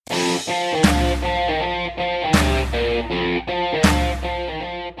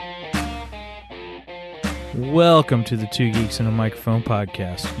Welcome to the Two Geeks and a Microphone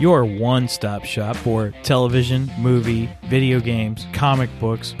podcast, your one-stop shop for television, movie, video games, comic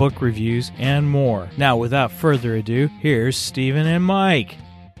books, book reviews, and more. Now, without further ado, here's Steven and Mike.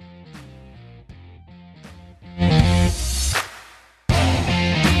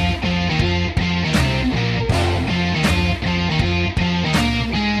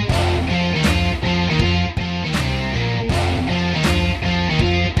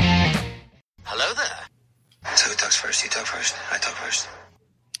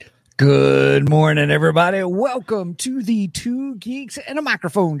 Good morning, everybody. Welcome to the Two Geeks and a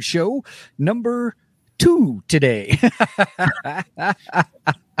Microphone show, number 2 today.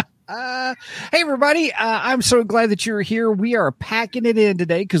 Hey, everybody. I'm so glad that you're here. We are packing it in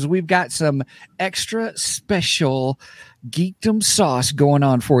today because we've got some extra special geekdom sauce going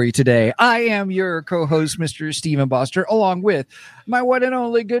on for you today. I am your co-host, Mr. Steven Boster, along with my one and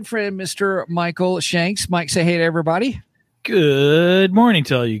only good friend, Mr. Michael Shanks. Mike, say hey to everybody. Good morning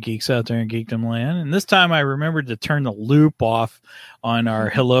to all you geeks out there in Geekdom Land. And this time I remembered to turn the loop off on our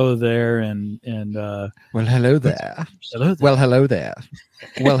hello there and well, hello there. Hello there. Well, hello there.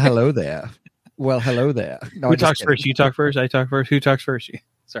 Well, hello there. Well, hello there. No, Who talks first? You talk first. I talk first. Who talks first?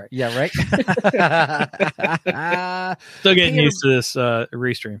 Sorry. Yeah, right. Still getting used to this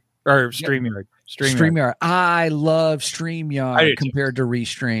restream or StreamYard. StreamYard. I love StreamYard too. compared to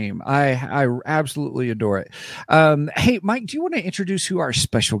Restream. I absolutely adore it. Hey, Mike, do you want to introduce who our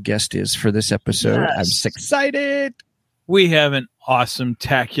special guest is for this episode? Yes. I'm so excited. We have an awesome,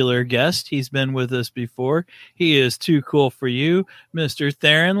 tacular guest. He's been with us before. He is too cool for you, Mr.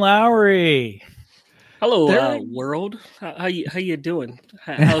 Theron Lowry. Hello, world. How you doing?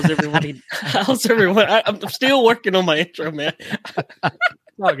 How's everybody? How's everyone? I'm still working on my intro, man.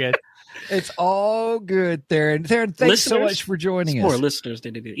 All good. It's all good, Theron. Theron, thanks so much for joining us. More listeners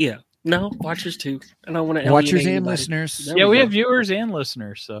than it is. Yeah. No, watchers too. And I want to watchers and listeners. Yeah, we have viewers and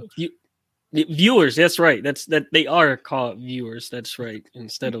listeners. So viewers, that's right. That they are called viewers. That's right.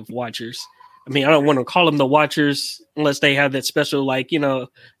 Instead of watchers. I mean, I don't want to call them the watchers unless they have that special, like,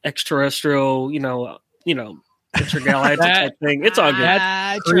 extraterrestrial, intergalactic type thing. It's all good.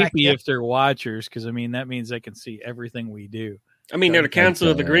 That's creepy if they're watchers, because I mean that means they can see everything we do. I mean, they're the council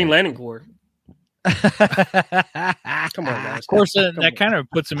of the Green Lantern Corps. Come on, guys. Of course, that kind of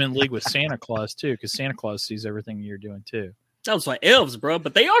puts them in league with Santa Claus too, because Santa Claus sees everything you're doing too. That was like elves, bro,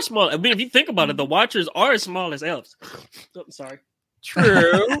 but they are small. I mean, if you think about it, the Watchers are as small as elves. Oh, sorry.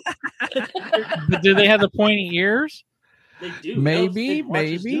 True. But do they have the pointy ears? They do. Maybe. Do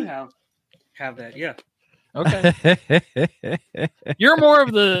have that, yeah. Okay. You're more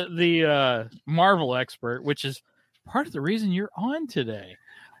of the Marvel expert, which is part of the reason you're on today.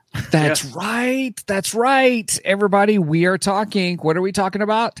 That's right. That's right. Everybody, we are talking. What are we talking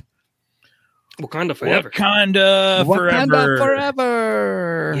about? Wakanda forever. Wakanda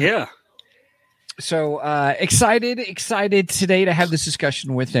forever. Yeah. So excited today to have this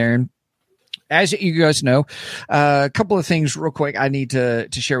discussion with Theron. As you guys know, a couple of things real quick I need to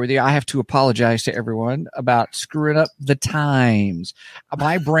share with you. I have to apologize to everyone about screwing up the times.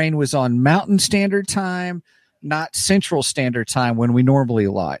 My brain was on Mountain Standard Time, not Central Standard Time when we normally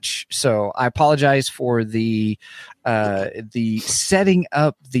launch. So I apologize for the setting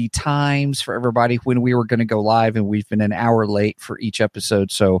up the times for everybody when we were going to go live, and we've been an hour late for each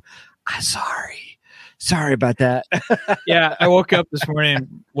episode. So I'm sorry about that. Yeah, I woke up this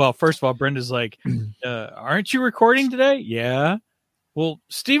morning. Well, first of all, Brenda's like, aren't you recording today? Yeah. Well,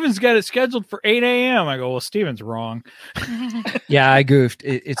 Steven's got it scheduled for 8 a.m. I go, well, Steven's wrong. Yeah, I goofed.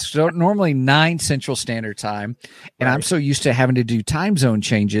 It's normally 9 Central Standard Time, and right. I'm so used to having to do time zone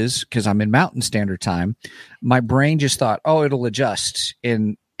changes because I'm in Mountain Standard Time. My brain just thought, oh, it'll adjust.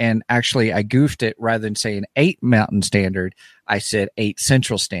 And actually, I goofed it. Rather than saying 8 Mountain Standard, I said 8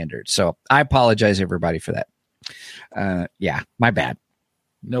 Central Standard. So I apologize, everybody, for that. Yeah, my bad.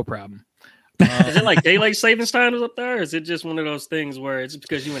 No problem. Is it like daylight savings time is up there? Or is it just one of those things where it's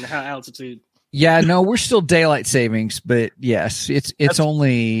because you're in high altitude? Yeah, no, we're still daylight savings, but yes, it's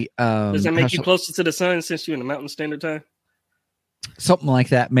only. Does that make you closer to the sun since you're in the Mountain Standard Time? Something like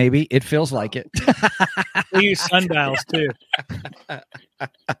that, maybe. It feels like it. We use sundials too.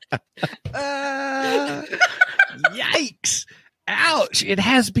 Yikes! Ouch! It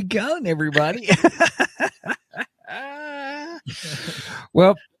has begun, everybody.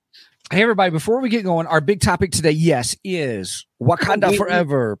 Well. Hey, everybody, before we get going, our big topic today, yes, is Wakanda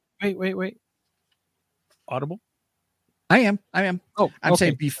Forever. Wait. Audible? I am. Oh, I'm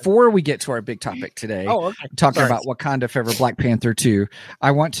saying before we get to our big topic today, okay. talking Sorry. about Wakanda Forever Black Panther 2,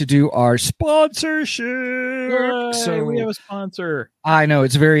 I want to do our sponsorship. Yay, we have a sponsor. I know,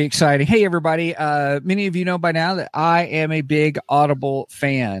 it's very exciting. Hey, everybody. Many of you know by now that I am a big Audible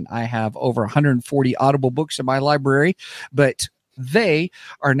fan. I have over 140 Audible books in my library, but they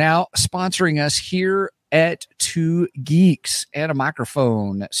are now sponsoring us here at Two Geeks and a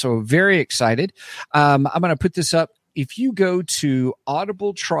microphone. So very excited. I'm going to put this up. If you go to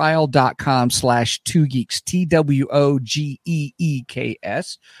audibletrial.com/2geeks,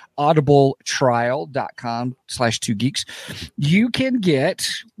 TWOGEEKS, audibletrial.com/2geeks, you can get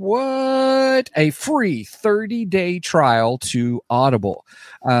a free 30-day trial to Audible.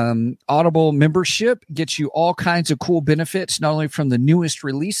 Audible membership gets you all kinds of cool benefits, not only from the newest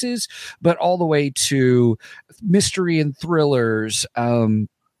releases, but all the way to mystery and thrillers.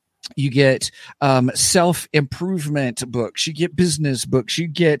 You get self-improvement books. You get business books. You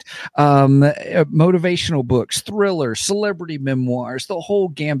get motivational books, thrillers, celebrity memoirs, the whole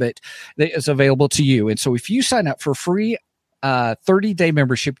gambit that is available to you. And so if you sign up for free 30-day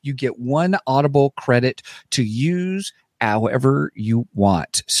membership, you get one Audible credit to use however you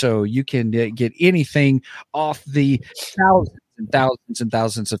want. So you can get anything off the thousands and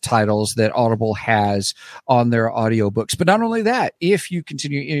thousands of titles that Audible has on their audiobooks. But not only that, if you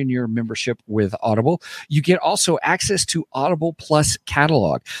continue in your membership with Audible, you get also access to Audible Plus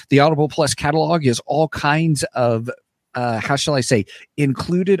catalog. The Audible Plus catalog is all kinds of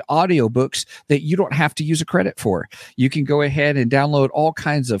included audiobooks that you don't have to use a credit for. You can go ahead and download all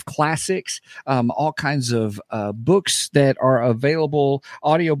kinds of classics, all kinds of books that are available,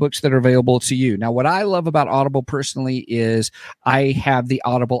 audiobooks that are available to you. Now, what I love about Audible personally is I have the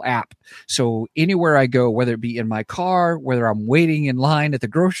Audible app. So anywhere I go, whether it be in my car, whether I'm waiting in line at the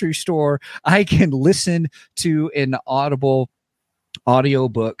grocery store, I can listen to an Audible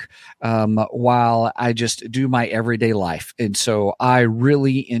audiobook while I just do my everyday life. And so I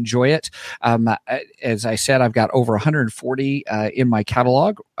really enjoy it. As I said, I've got over 140 in my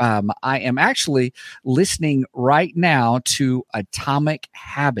catalog. I am actually listening right now to Atomic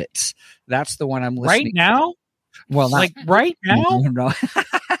Habits. That's the one I'm listening right now. Well, not like right now. No.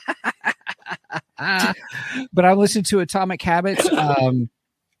 But I'm listening to Atomic Habits.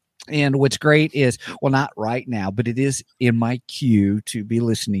 And what's great is, well, not right now, but it is in my queue to be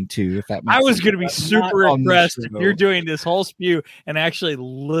listening to. If that makes I was sense. going to be super Not on the impressed if show. you're doing this whole spew and actually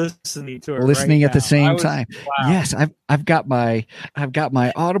listening to it. Listening right at the now. same time. Wow. Yes, I've got my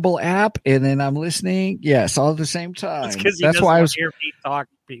Audible app, and then I'm listening. Yes, all at the same time. That's why I was hear me talk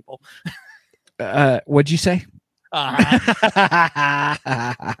to people. What'd you say? Uh-huh.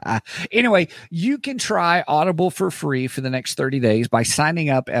 Anyway, you can try Audible for free for the next 30 days by signing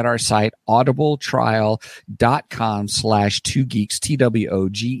up at our site, audibletrial.com/2geeks,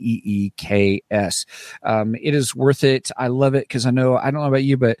 TWOGEEKS. It is worth it. I love it because I don't know about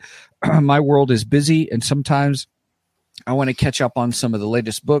you, but my world is busy, and sometimes I want to catch up on some of the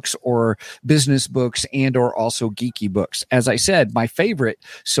latest books or business books and or also geeky books. As I said, my favorite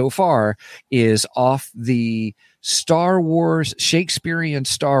so far is off the Star Wars, Shakespearean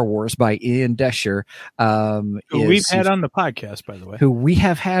Star Wars by Ian Desher. Who we've had on the podcast, by the way. Who we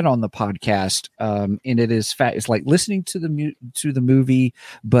have had on the podcast. And it is it's like listening to the movie,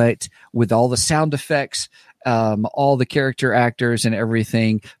 but with all the sound effects, all the character actors and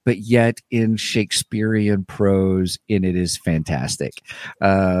everything, but yet in Shakespearean prose, and it is fantastic.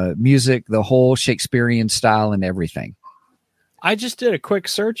 Music, the whole Shakespearean style and everything. I just did a quick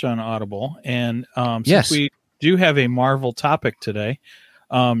search on Audible, and since yes, we do have a Marvel topic today,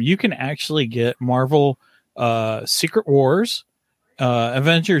 you can actually get Marvel Secret Wars,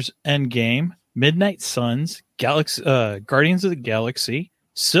 Avengers Endgame, Midnight Suns, Guardians of the Galaxy,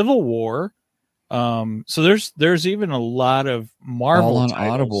 Civil War. So there's even a lot of Marvel all on titles.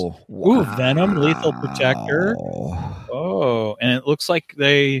 Audible. Ooh, Venom, Lethal Protector. Oh, and it looks like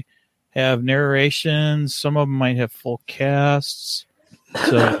they have narrations. Some of them might have full casts.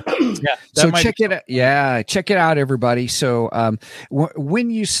 So yeah, so check it out. Yeah, check it out, everybody. So when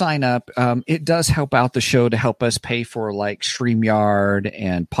you sign up, it does help out the show to help us pay for like StreamYard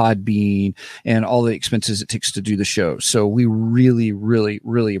and Podbean and all the expenses it takes to do the show. So we really, really,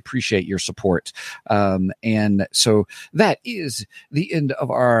 really appreciate your support. And so that is the end of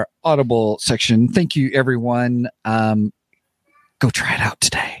our Audible section. Thank you, everyone. Go try it out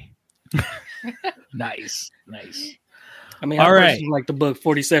today. Nice. I mean, all right. Like the book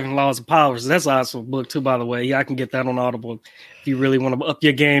 47 Laws of Powers. That's an awesome book too, by the way. Yeah, I can get that on Audible if you really want to up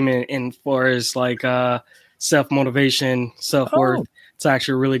your game in far as like self-motivation, self-worth. It's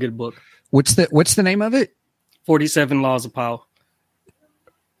actually a really good book. What's the name of it? 47 Laws of Power.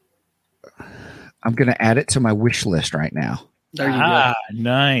 I'm going to add it to my wish list right now. There you go.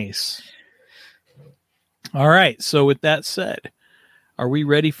 Nice. All right. So with that said, are we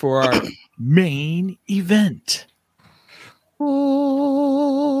ready for our main event? So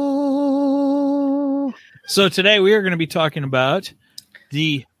today we are going to be talking about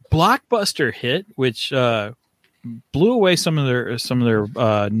the blockbuster hit, which blew away some of their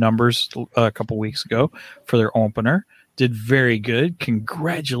numbers a couple weeks ago for their opener. Did very good.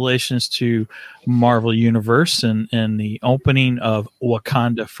 Congratulations to Marvel Universe and the opening of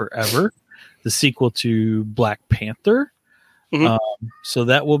Wakanda Forever, the sequel to Black Panther. Mm-hmm. So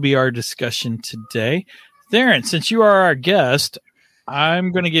that will be our discussion today. Theron, since you are our guest,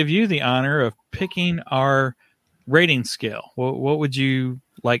 I'm going to give you the honor of picking our rating scale. What would you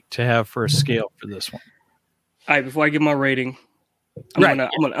like to have for a scale for this one? All right, before I give my rating, I'm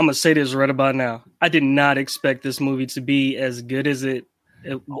gonna say this right about now. I did not expect this movie to be as good as it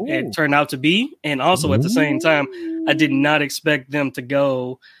turned out to be, and also at the same time, I did not expect them to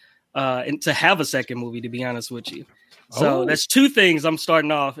go and to have a second movie. To be honest with you, so that's two things. I'm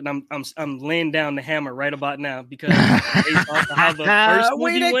starting off, and I'm laying down the hammer right about now because based off of how the first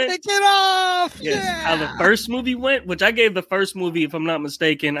movie went. Kick it off. Yes, how the first movie went, which I gave the first movie, if I'm not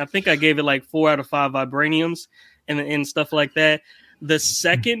mistaken, I think I gave it like 4 out of 5 vibraniums and stuff like that. The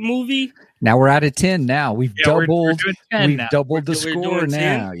second movie, now we're out of 10. Now we've doubled. We've now. doubled the score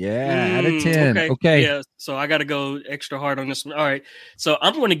now. Yeah, out of 10. Okay. Yeah. So I got to go extra hard on this one. All right. So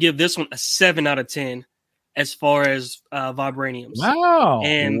I'm going to give this one a 7 out of 10 as far as vibraniums. Wow.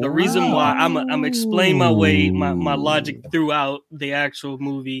 And the reason why I'm explaining my logic throughout the actual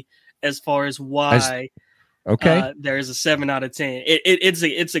movie as far as why. There is a 7 out of 10.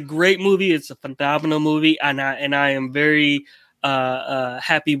 It's a great movie. It's a phenomenal movie, and I am very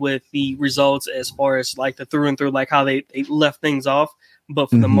happy with the results as far as like the through and through, like how they left things off.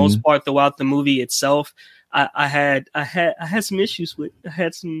 But for the most part, throughout the movie itself, I had some issues with. I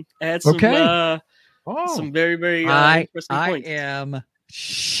had some very very interesting points. I am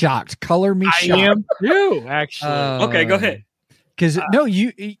shocked. Color me shocked. I am too. Actually, okay, go ahead. Because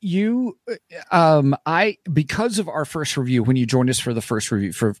because of our first review, when you joined us for the first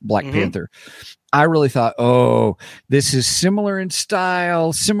review for Black Panther, I really thought, this is similar in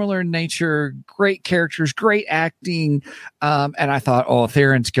style, similar in nature, great characters, great acting. And I thought,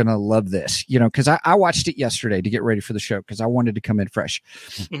 Theron's going to love this, because I watched it yesterday to get ready for the show because I wanted to come in fresh.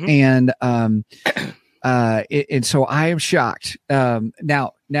 And so I am shocked.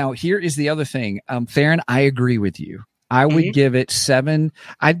 Now here is the other thing. Theron, I agree with you. I would give it 7.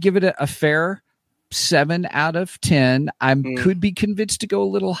 I'd give it a fair 7 out of 10. I could be convinced to go a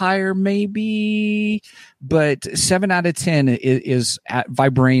little higher, maybe, but 7 out of 10 is at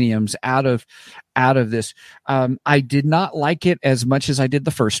vibraniums out of this. I did not like it as much as I did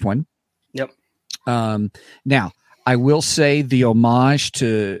the first one. Yep. Now I will say the homage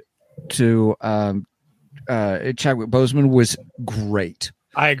to Chadwick Boseman was great.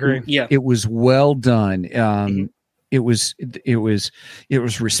 I agree. Yeah, it was well done. It was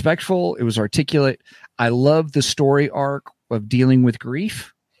respectful. It was articulate. I love the story arc of dealing with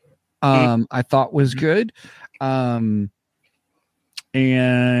grief. I thought was good. And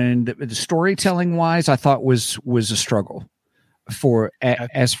the storytelling wise, I thought was a struggle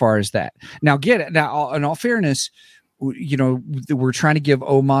as far as that. Now, in all fairness, we're trying to give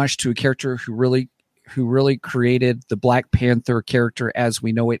homage to a character who really created the Black Panther character as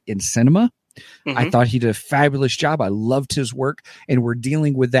we know it in cinema. I thought he did a fabulous job. I loved his work, and we're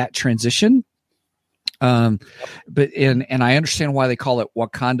dealing with that transition. But I understand why they call it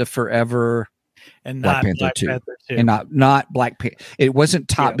Wakanda Forever and Black not Panther Black 2. Panther 2. And not Black Panther. It wasn't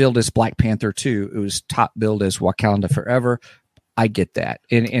top billed as Black Panther 2. It was top billed as Wakanda Forever. I get that.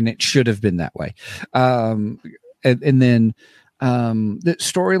 And it should have been that way. And then the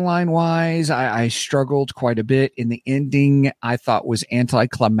storyline wise, I struggled quite a bit. In the ending, I thought was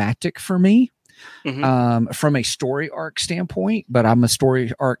anticlimactic for me from a story arc standpoint, but I'm a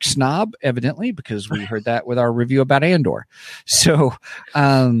story arc snob, evidently, because we heard that with our review about Andor. So,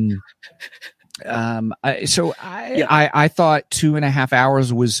 I thought 2.5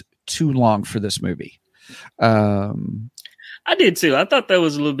 hours was too long for this movie. I did too. I thought that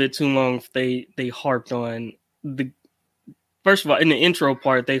was a little bit too long. If they harped on first of all, in the intro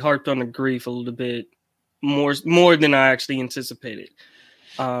part, they harped on the grief a little bit more than I actually anticipated.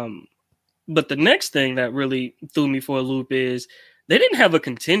 But the next thing that really threw me for a loop is they didn't have a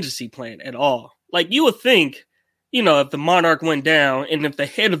contingency plan at all. Like you would think, if the monarch went down and if the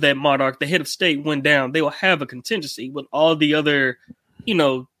head of that monarch, the head of state went down, they will have a contingency with all the other,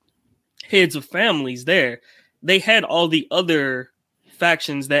 heads of families there. they had all the other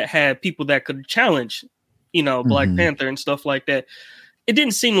factions that had people that could challenge, Black Panther and stuff like that. It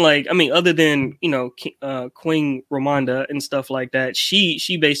didn't seem like, other than, Queen Ramonda and stuff like that,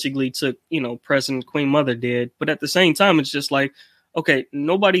 she basically took, President Queen Mother did. But at the same time, it's just like, okay,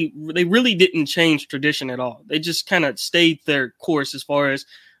 they really didn't change tradition at all. They just kind of stayed their course as far as,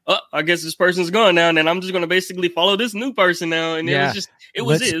 I guess this person's gone now, and then I'm just going to basically follow this new person now. And it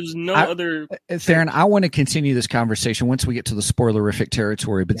was no other. Theron, I want to continue this conversation once we get to the spoilerific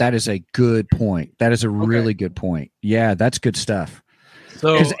territory, but that is a good point. That is a really good point. Yeah, that's good stuff.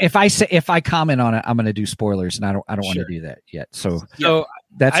 So if I comment on it, I'm going to do spoilers, and I don't want to do that yet. So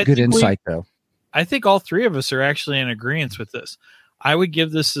that's good insight, though. I think all three of us are actually in agreement with this. I would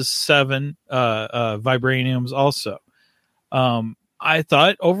give this a 7 vibraniums also. I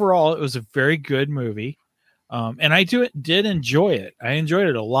thought overall it was a very good movie. And I did enjoy it. I enjoyed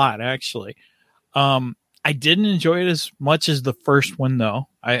it a lot, actually. I didn't enjoy it as much as the first one, though.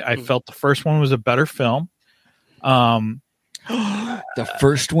 I felt the first one was a better film. The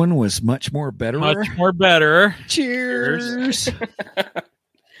first one was much more better. Much more better. Cheers.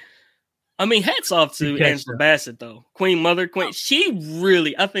 Hats off to Angela Bassett, though. Queen Mother, she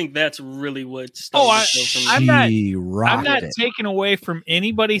really, I think that's really what started I'm not taking away from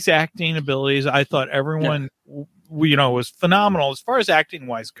anybody's acting abilities. I thought everyone, was phenomenal as far as acting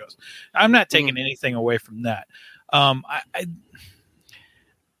wise goes. I'm not taking anything away from that. I'm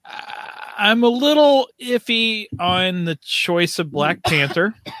a little iffy on the choice of Black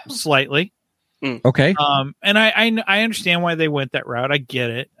Panther, slightly. Okay. And I understand why they went that route. I get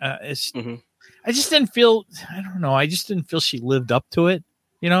it. I just didn't feel, I don't know. I just didn't feel she lived up to it.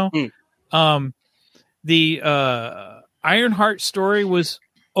 The Ironheart story was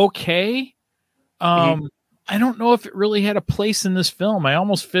okay. I don't know if it really had a place in this film. I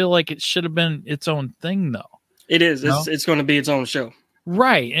almost feel like it should have been its own thing, though. It is. It's going to be its own show.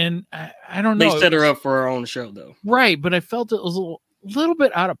 Right. And I don't know. They set her up for her own show, though. Right. But I felt it was a little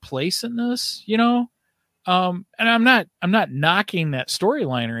bit out of place in this, and I'm not knocking that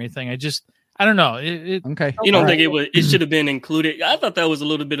storyline or anything. I don't know. Okay. You don't think it should have been included? I thought that was a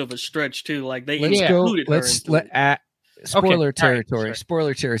little bit of a stretch too. Like they included her. Spoiler territory. Right,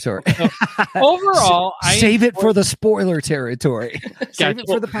 spoiler territory. Overall, save it for the spoiler territory. Save it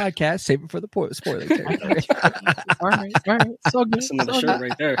for the podcast. Save it for the spoiler territory. All right. So good. That's another shirt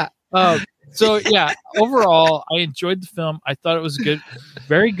right there. So yeah, overall, I enjoyed the film. I thought it was a good,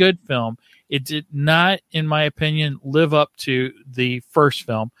 very good film. It did not, in my opinion, live up to the first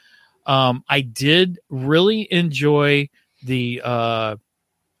film. I did really enjoy the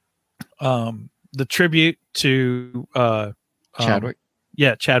tribute to Chadwick.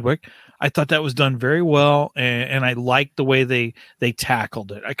 Chadwick. I thought that was done very well, and I liked the way they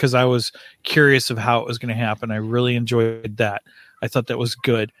tackled it because I was curious of how it was going to happen. I really enjoyed that. I thought that was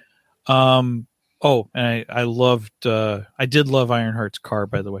good. And I loved. I did love Ironheart's car,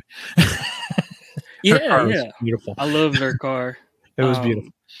 by the way. Yeah, beautiful. I loved her car. It was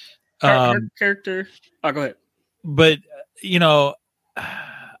beautiful. Her character. Oh, go ahead. But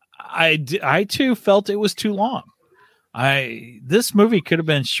I too felt it was too long. This movie could have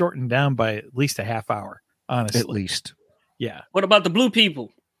been shortened down by at least a half hour. Honestly, at least. Yeah. What about the blue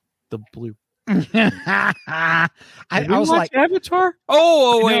people? The blue. I was like Avatar.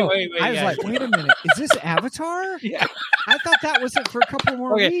 Wait. I was like, wait a minute, is this Avatar? Yeah. I thought that was it for a couple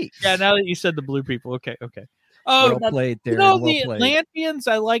more weeks. Yeah. Now that you said the blue people, okay. Well played there. The Atlanteans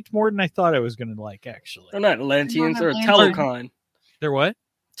I liked more than I thought I was going to like. Actually, they're not Atlanteans. They're Talokan. They're what?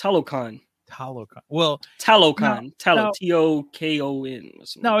 Talokan. Well, Talokan. No,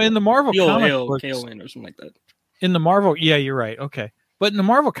 Tokon. No, in the Marvel comic books, K-O-N or something like that. In the Marvel, yeah, you're right. Okay, but in the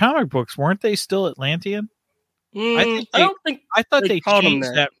Marvel comic books, weren't they still Atlantean? I thought they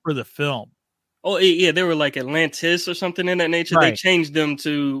changed that for the film. Oh yeah, they were like Atlantis or something in that nature. Right. They changed them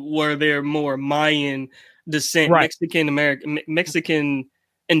to where they're more Mayan descent, right. Mexican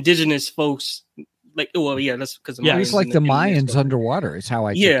indigenous folks. Like, well, yeah, that's because it's like the Mayans underwater is how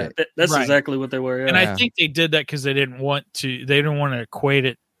I took it. That's right. Exactly what they were. Yeah. And I think they did that because they didn't want to equate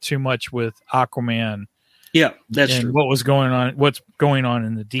it too much with Aquaman. Yeah, that's true. What's going on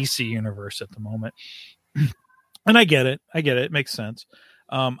in the DC universe at the moment. And I get it. It makes sense.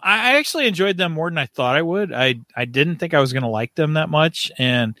 I actually enjoyed them more than I thought I would. I didn't think I was going to like them that much,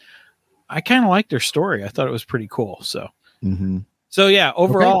 and I kind of liked their story. I thought it was pretty cool. So, So yeah,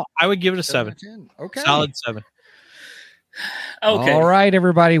 overall, I would give it a 7. Okay, solid 7. Okay. All right,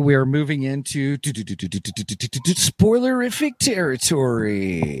 everybody, we are moving into spoilerific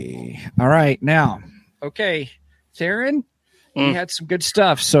territory. All right, now, okay, Theron, you had some good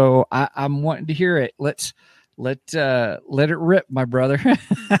stuff, so I'm wanting to hear it. Let's Let it rip, my brother.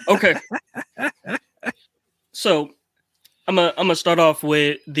 Okay. So I'm gonna start off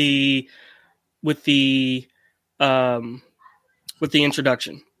with the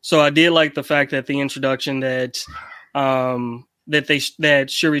introduction. So I did like the fact that the introduction that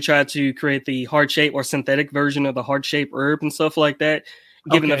Shuri tried to create the heart shape or synthetic version of the heart shape herb and stuff like that,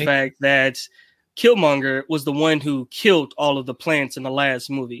 given the fact that Killmonger was the one who killed all of the plants in the last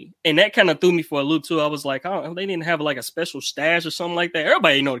movie. And that kind of threw me for a loop too. I was like, oh, they didn't have like a special stash or something like that.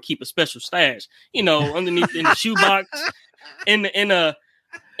 Everybody know to keep a special stash, underneath in the shoebox, in the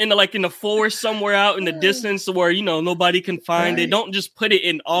forest somewhere out in the distance where, nobody can find it. Don't just put it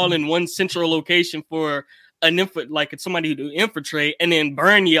in one central location for somebody to infiltrate and then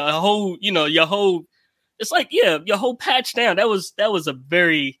burn your whole it's like, your whole patch down. That was a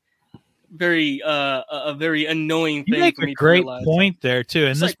very annoying thing. You make for me a great to realize. Point there too, and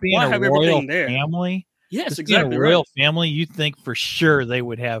It's this like, being a royal family, yes, exactly, a royal family, you think for sure they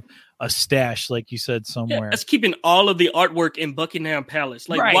would have a stash, like you said, somewhere. That's keeping all of the artwork in Buckingham Palace.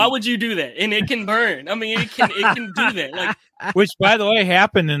 Like, Right. Why would you do that? And it can burn. I mean, it can do that. Like, which, by the way,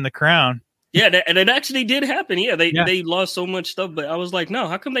 happened in The Crown. Yeah, and it actually did happen. Yeah, they lost so much stuff, but I was like, no,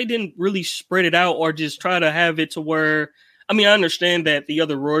 how come they didn't really spread it out or just try to have it to where? I mean, I understand that the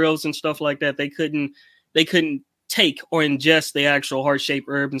other royals and stuff like that, they couldn't take or ingest the actual heart-shaped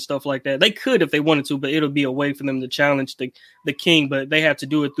herb and stuff like that. They could if they wanted to, but it'll be a way for them to challenge the king, but they have to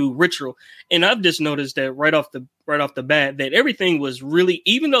do it through ritual. And I've just noticed that right off the bat that everything was really,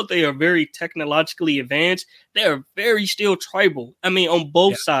 even though they are very technologically advanced, they are very still tribal. I mean, on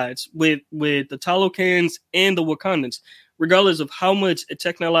both sides with the Talokans and the Wakandans, regardless of how much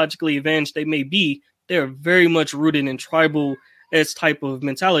technologically advanced they may be, they're very much rooted in tribal as type of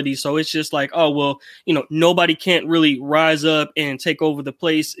mentality. So it's just like, oh, well, nobody can't really rise up and take over the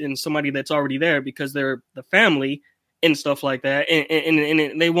place in somebody that's already there because they're the family and stuff like that.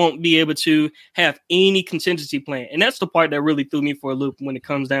 And they won't be able to have any contingency plan. And that's the part that really threw me for a loop when it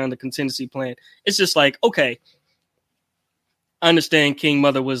comes down to contingency plan. It's just like, okay, I understand King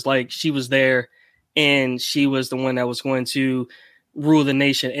Mother was like, she was there and she was the one that was going to rule the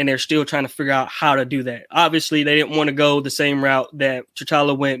nation, and they're still trying to figure out how to do that. Obviously, they didn't want to go the same route that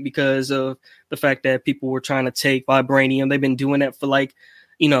T'Challa went because of the fact that people were trying to take vibranium. They've been doing that for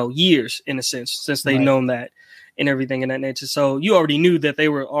years, in a sense, since they've known that and everything in that nature. So you already knew that they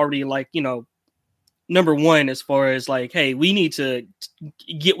were already number one as far as like, hey, we need to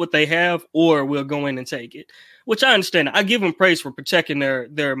get what they have or we'll go in and take it, which I understand. I give them praise for protecting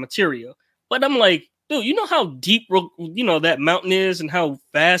their material, but I'm like, dude, you know how deep, that mountain is and how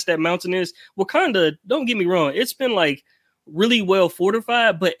vast that mountain is? Wakanda, don't get me wrong, it's been really well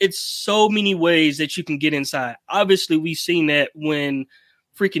fortified, but it's so many ways that you can get inside. Obviously, we've seen that when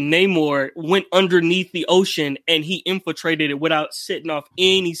freaking Namor went underneath the ocean and he infiltrated it without setting off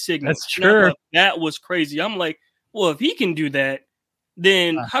any signal. That's true. That was crazy. I'm like, well, if he can do that,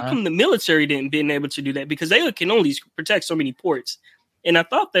 then how come the military didn't been able to do that? Because they can only protect so many ports. And I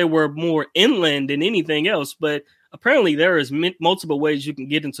thought they were more inland than anything else, but apparently there is multiple ways you can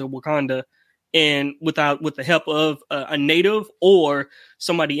get into Wakanda, and with the help of a native or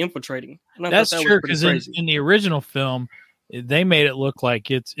somebody infiltrating. And that's true, because in the original film, they made it look like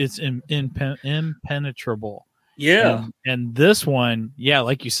it's impenetrable. Yeah, and this one,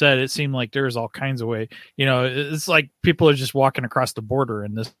 like you said, it seemed like there's all kinds of way. It's like people are just walking across the border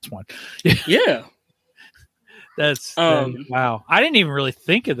in this one. Yeah. That's wow. I didn't even really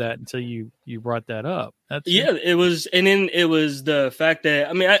think of that until you brought that up. It was, and then it was the fact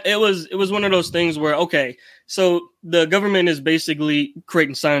that it was one of those things where, okay, so the government is basically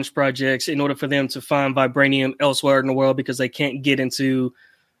creating science projects in order for them to find vibranium elsewhere in the world because they can't get into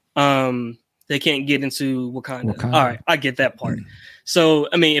Wakanda. All right, I get that part. So,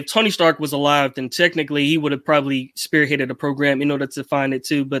 if Tony Stark was alive, then technically he would have probably spearheaded a program in order to find it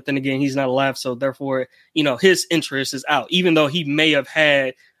too. But then again, he's not alive. So therefore, his interest is out, even though he may have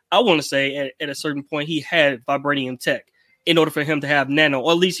had, I want to say at a certain point, he had vibranium tech in order for him to have nano,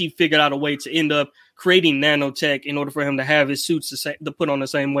 or at least he figured out a way to end up creating nanotech in order for him to have his suits to put on the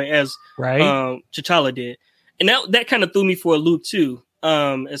same way as T'Challa did. And that kind of threw me for a loop too.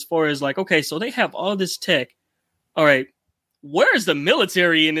 As far as like, okay, so they have all this tech. All right, where's the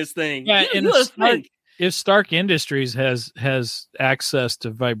military in this thing? Yeah, if Stark Industries has access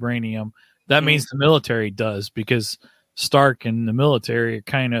to vibranium, that means the military does, because Stark and the military are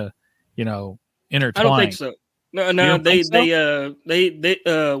kind of, intertwined. I don't think so. No,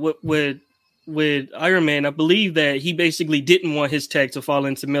 with Iron Man, I believe that he basically didn't want his tech to fall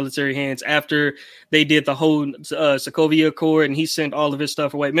into military hands after they did the whole Sokovia Accord, and he sent all of his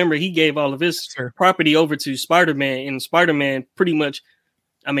stuff away. Remember, he gave all of his property over to Spider-Man, and Spider-Man pretty much,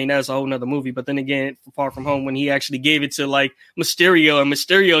 I mean, that's a whole nother movie. But then again, Far From Home, when he actually gave it to like Mysterio, and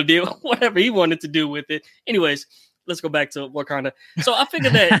Mysterio did whatever he wanted to do with it. Anyways, let's go back to Wakanda. So I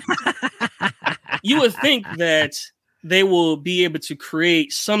figured that you would think that they will be able to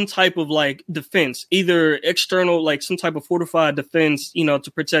create some type of like defense, either external, like some type of fortified defense, you know,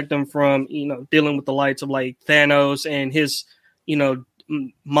 to protect them from, you know, dealing with the likes of like Thanos and his, you know,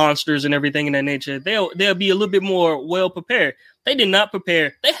 monsters and everything in that nature. They'll be a little bit more well prepared. They did not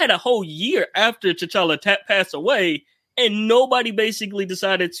prepare. They had a whole year after T'Challa passed away, and nobody basically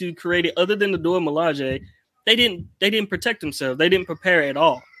decided to create it other than the Dora Milaje. They didn't protect themselves. They didn't prepare at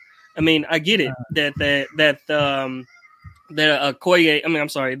all. I mean, I get it that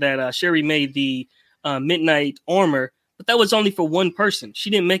Sherry made the midnight armor, but that was only for one person. She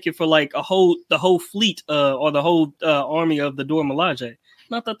didn't make it for like the whole fleet or the whole army of the Dora Milaje.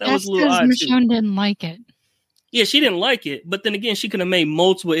 And I thought that was a little odd. Michonne didn't like it. Yeah, she didn't like it, but then again, she could have made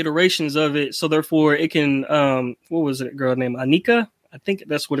multiple iterations of it, so therefore it can. What was it? Girl named Anika? I think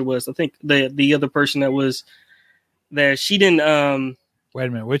that's what it was. I think the other person that was there, she didn't. Wait a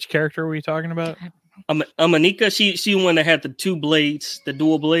minute, which character were we talking about? Anika, she the one that had the two blades, the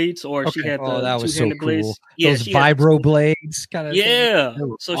dual blades, or she had the that was so cool. Blades. Yeah, those vibro blades kind of. Yeah,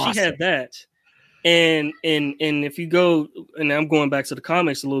 so awesome. She had that, and if you go, and I'm going back to the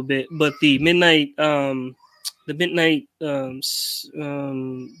comics a little bit, but the Midnight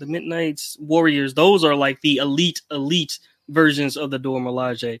Warriors, those are like the elite versions of the Dora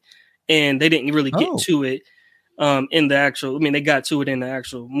Milaje, and they didn't really get to it. In the actual, I mean, they got to it in the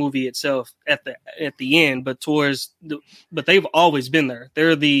actual movie itself at the end, but but they've always been there.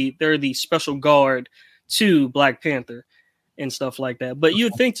 They're the special guard to Black Panther and stuff like that. But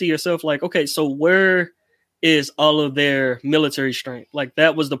you'd think to yourself, like, okay, so where is all of their military strength? Like,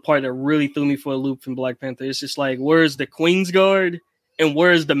 that was the part that really threw me for a loop from Black Panther. It's just like, where's the Queen's Guard? And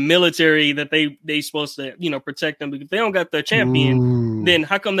where's the military that they supposed to, you know, protect them? Because if they don't got their champion, then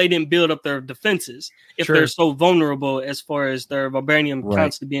how come they didn't build up their defenses if they're so vulnerable as far as their vibranium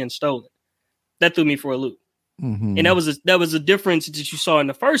constantly being stolen? That threw me for a loop. Mm-hmm. And that was a difference that you saw in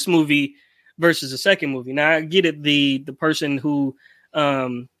the first movie versus the second movie. Now I get it. The person who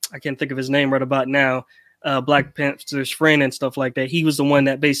I can't think of his name right about now, Black Panther's friend and stuff like that. He was the one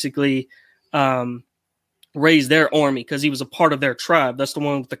that basically raised their army because he was a part of their tribe. That's the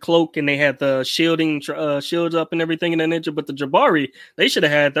one with the cloak, and they had the shields up and everything in that nature. But the Jabari, they should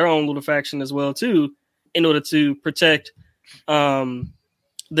have had their own little faction as well too, in order to protect the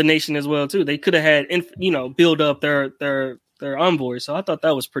nation as well too. They could have had, build up their envoys. So I thought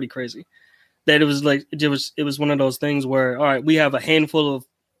that was pretty crazy. That it was one of those things where, all right, we have a handful of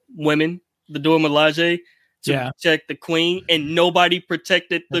women, the Dora Milaje, to protect the queen, and nobody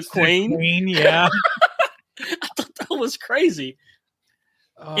protected the queen. Yeah. I thought that was crazy.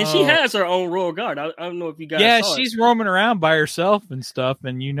 And she has her own royal guard. I don't know if you guys saw she's roaming around by herself and stuff,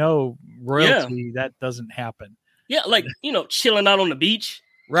 and royalty, that doesn't happen. Yeah, like, chilling out on the beach.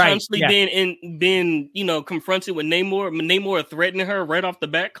 Right. Constantly being confronted with Namor threatening her right off the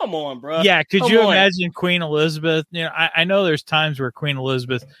bat. Come on, bro. Yeah, could you imagine Queen Elizabeth? I know there's times where Queen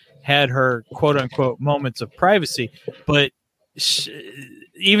Elizabeth had her quote unquote moments of privacy, but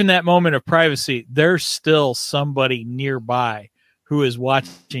even that moment of privacy, there's still somebody nearby who is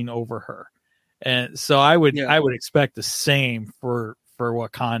watching over her. And so I would expect the same for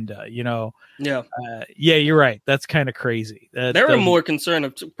Wakanda, Yeah, you're right. That's kind of crazy. They were more concerned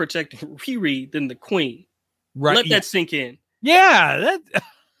of protecting Riri than the queen. Right. Let that sink in. Yeah.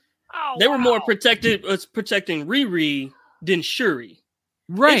 They were more protecting Riri than Shuri.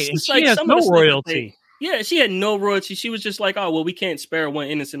 Right. And she has no royalty. Yeah, she had no royalty. She was just like, oh, well, we can't spare one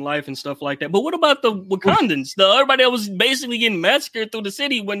innocent life and stuff like that. But what about the Wakandans? Everybody that was basically getting massacred through the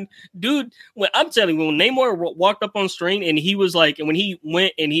city when I'm telling you, when Namor walked up on screen and he was like, and when he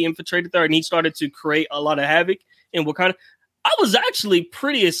went and he infiltrated there and he started to create a lot of havoc in Wakanda, I was actually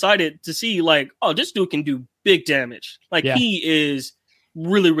pretty excited to see like, oh, this dude can do big damage. Like he is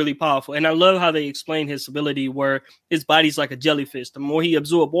really, really powerful. And I love how they explain his ability where his body's like a jellyfish. The more he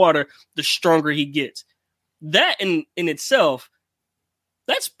absorbs water, the stronger he gets. That in itself,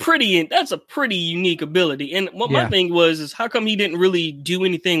 that's a pretty unique ability. And what my thing is how come he didn't really do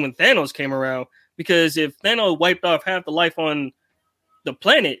anything when Thanos came around? Because if Thanos wiped off half the life on the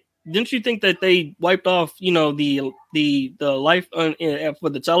planet, didn't you think that they wiped off, the life for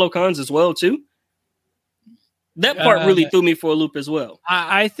the Talokans as well too? That part really threw me for a loop as well.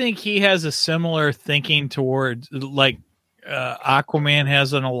 I think he has a similar thinking towards like Aquaman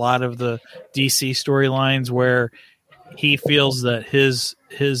has in a lot of the DC storylines where he feels that his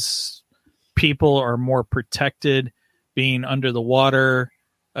people are more protected being under the water,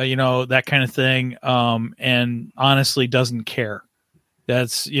 that kind of thing, and honestly doesn't care.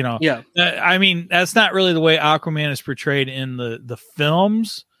 That's, I mean, that's not really the way Aquaman is portrayed in the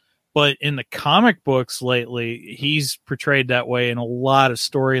films, but in the comic books lately, he's portrayed that way in a lot of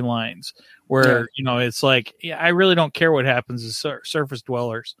storylines where, it's like, I really don't care what happens to surface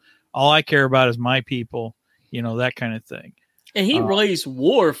dwellers. All I care about is my people, that kind of thing. And he raised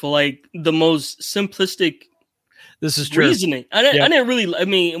war for like the most simplistic this is true. Reasoning. I didn't really, I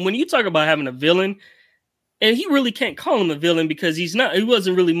mean, when you talk about having a villain, and he really can't call him a villain because he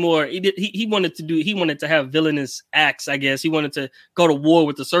wasn't really more, he wanted to have villainous acts, I guess. He wanted to go to war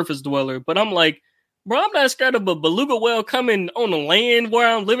with the surface dweller. But I'm like, bro, I'm not scared of a beluga whale coming on the land where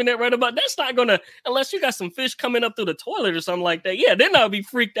I'm living at right about. That's not going to, unless you got some fish coming up through the toilet or something like that. Yeah, then I'll be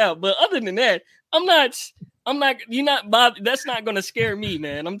freaked out. But other than that, you're not bothered. That's not going to scare me,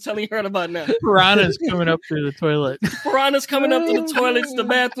 man. I'm telling you right about now. Piranhas coming up through the toilet. Piranhas coming up through the toilets, the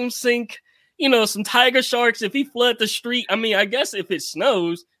bathroom sink. Some tiger sharks, if he flood the street, I mean, I guess if it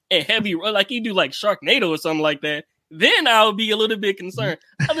snows and heavy, like you do like Sharknado or something like that, then I'll be a little bit concerned.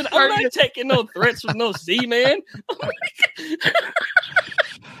 I'm not taking no threats from no sea, man.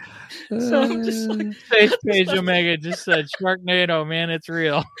 So I'm just like... Space Page Omega just said, Sharknado, man, it's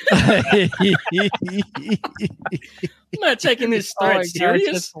real. I'm not taking this threat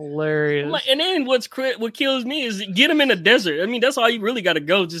serious. That's hilarious. And then what kills me is get him in the desert. I mean, that's all you really got to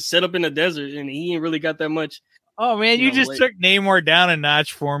go. Just set up in the desert, and he ain't really got that much. Oh man, you just took Namor down a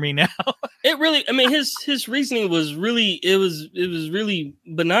notch for me now. It really, I mean, his reasoning was really, it was really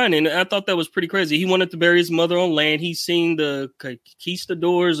benign, and I thought that was pretty crazy. He wanted to bury his mother on land. He's seen the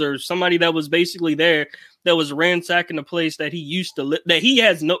conquistadors or somebody that was basically there that was ransacking the place that he used to live. That he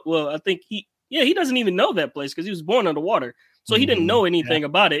has no, well, I think he doesn't even know that place because he was born underwater, so he didn't know anything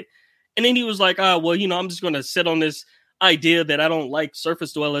about it. And then he was like, I'm just going to sit on this idea that I don't like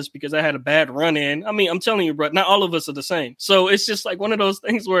surface dwellers because I had a bad run in. I mean, I'm telling you, bro, not all of us are the same. So it's just like one of those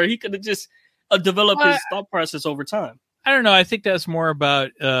things where he could have just developed his thought process over time. I don't know. I think that's more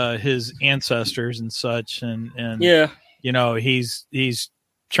about his ancestors and such. And yeah, he's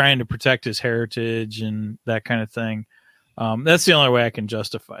trying to protect his heritage and that kind of thing. That's the only way I can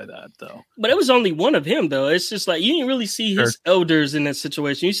justify that, though. But it was only one of him, though. It's just like you didn't really see his elders in that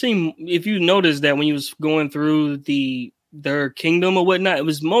situation. You see, if you noticed that when he was going through their kingdom or whatnot, it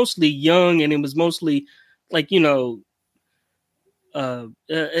was mostly young, and it was mostly like it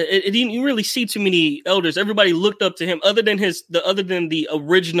didn't really see too many elders. Everybody looked up to him, other than the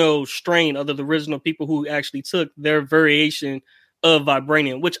original strain, other the original people who actually took their variation of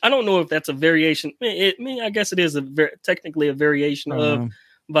vibranium, which I don't know if that's a variation. I guess it is technically a variation of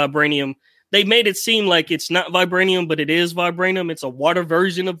vibranium. They made it seem like it's not vibranium, but it is vibranium. It's a water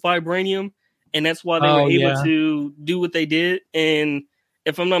version of vibranium, and that's why they were able to do what they did. And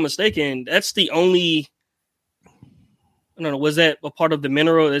if I'm not mistaken, that's the only. I don't know. Was that a part of the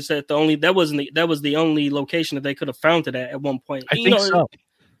mineral? Is that the only? That was the only location that they could have found it at one point. I think so.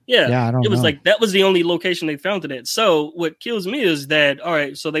 Yeah, I don't it was know. like that was the only location they found it at. So what kills me is that, all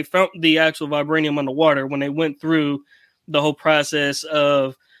right, so they found the actual vibranium underwater when they went through the whole process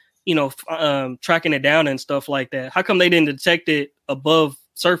of, tracking it down and stuff like that. How come they didn't detect it above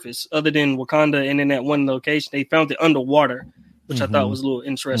surface other than Wakanda and in that one location? They found it underwater, which I thought was a little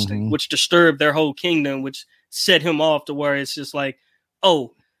interesting, which disturbed their whole kingdom, which set him off to where it's just like,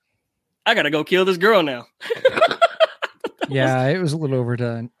 oh, I got to go kill this girl now. Yeah, it was a little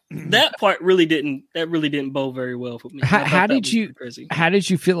overdone. That part really didn't bode very well for me. How did you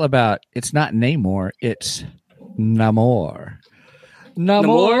feel about it's not Namor, it's Namor.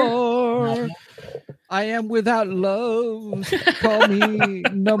 Namor. I am without love. Call me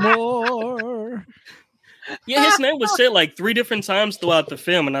Namor. Yeah, his name was said like 3 different times throughout the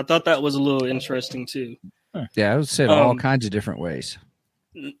film, and I thought that was a little interesting too. Yeah, it was said all kinds of different ways.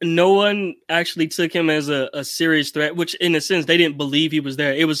 No one actually took him as a serious threat, which in a sense they didn't believe he was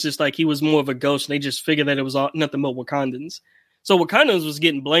there. It was just like he was more of a ghost, and they just figured that it was nothing but Wakandans. So Wakandans was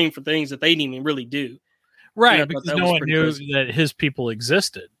getting blamed for things that they didn't even really do. Right, because no one knew that his people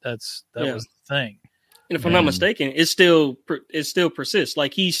existed. That was the thing. And if I'm not mistaken, it still persists.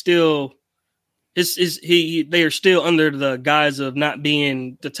 Like they are still under the guise of not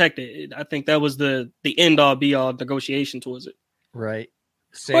being detected. I think that was the end all be all negotiation towards it. Right.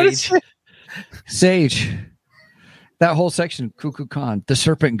 Sage. That whole section, Kukulkan Khan, the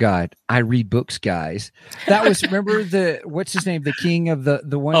Serpent God. I read books, guys. That was, remember what's his name? The king of the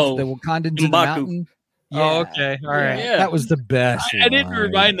ones, the Wakandans in the mountain. Oh, okay. All right. Yeah. That was the best. I didn't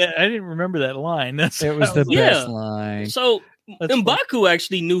remember that line. It was the best line. So M'Baku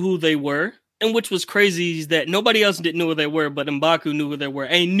actually knew who they were, and which was crazy is that nobody else didn't know who they were, but M'Baku knew who they were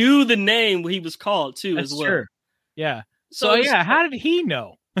and knew the name he was called too as well. True. Yeah. So how did he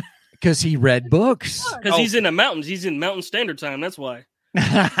know? Because he read books. Because he's in the mountains. He's in Mountain Standard Time. That's why.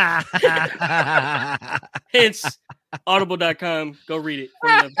 Hence, audible.com. Go read it.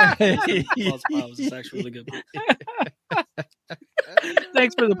 It's actually really good book.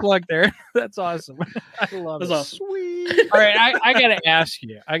 Thanks for the plug there. That's awesome. I love it. Awesome. Sweet. All right. I got to ask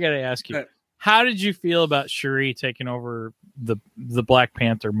you. Right. How did you feel about Shuri taking over the Black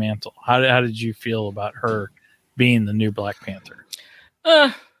Panther mantle? How did you feel about her being the new Black Panther?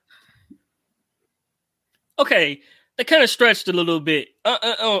 Okay, they kind of stretched a little bit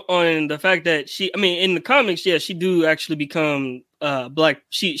on the fact that in the comics, she do actually become black.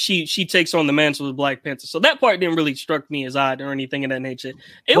 She takes on the mantle of Black Panther. So that part didn't really struck me as odd or anything of that nature.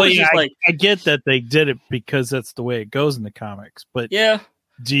 I get that they did it because that's the way it goes in the comics. But yeah,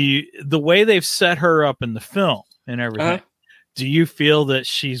 the way they've set her up in the film and everything, do you feel that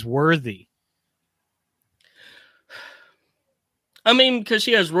she's worthy? I mean, because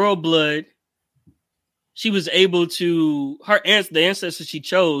she has royal blood. She was able to the ancestor she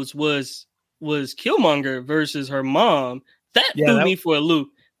chose was Killmonger versus her mom. That threw me for a loop.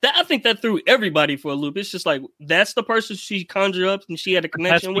 I think that threw everybody for a loop. It's just like that's the person she conjured up and she had a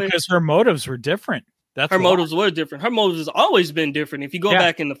connection with. Because her motives were different. Motives were different. Her motives has always been different. If you go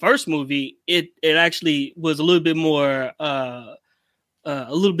back in the first movie, it actually was a little bit more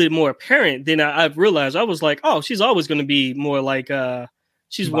apparent than I've realized. I was like, oh, she's always going to be more like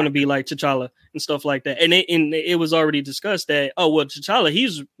she's going to be like T'Challa and stuff like that. And it was already discussed that, T'Challa,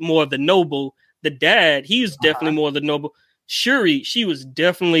 he's more of the noble. The dad, he's definitely more of the noble. Shuri, she was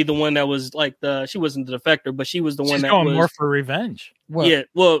definitely the one that was like she wasn't the defector, but she was the one that was more for revenge. Well,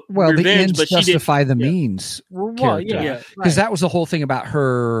 revenge, the ends but justify the means. Because that was the whole thing about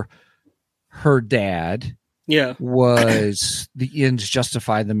her dad. Yeah, was the ends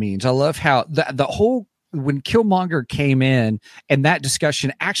justify the means. I love how the whole when Killmonger came in, and that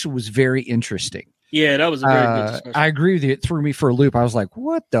discussion actually was very interesting. Yeah, that was a very good discussion. I agree with you. It threw me for a loop. I was like,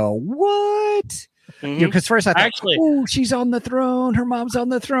 what? Mm-hmm. Because first I thought, she's on the throne. Her mom's on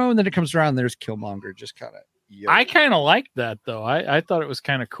the throne. Then it comes around. There's Killmonger just kind of. I kind of liked that, though. I thought it was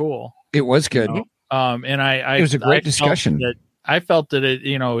kind of cool. It was good. And it was a great discussion. I felt that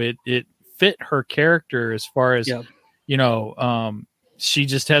it fit her character as far as, she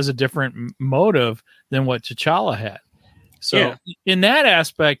just has a different motive than what T'Challa had. So in that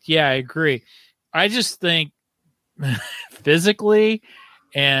aspect, I agree. I just think physically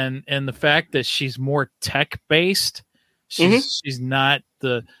and the fact that she's more tech based, she's not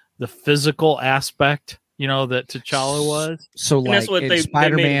the physical aspect, that T'Challa was. So like in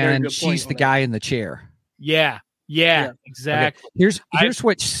Spider-Man, she's the guy in the chair. Yeah, exactly. Okay. Here's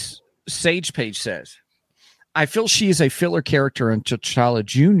what Sage Page says. I feel she is a filler character and T'Challa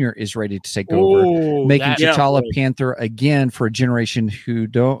Jr. is ready to take over, making T'Challa Panther again for a generation who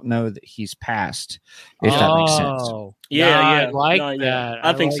don't know that he's passed, if that makes sense. I like that.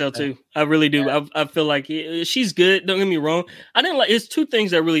 I think so too. I really do. I feel like she's good. Don't get me wrong. It's two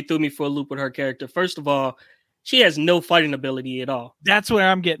things that really threw me for a loop with her character. First of all, she has no fighting ability at all. That's where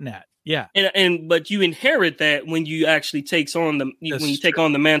I'm getting at. Yeah, but you inherit that when you actually take on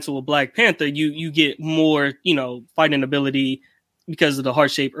the mantle of Black Panther, you get more fighting ability because of the heart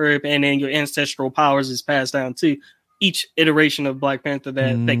shaped herb, and then your ancestral powers is passed down to each iteration of Black Panther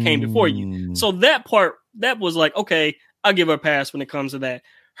that came before you. So that part was like, okay, I'll give her a pass when it comes to that.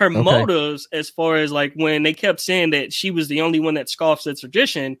 Her motives, as far as like when they kept saying that she was the only one that scoffs at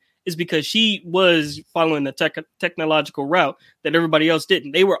tradition, is because she was following the technological route that everybody else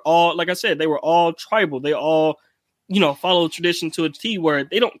didn't. They were all, like I said, they were all tribal. They all, follow tradition to a T where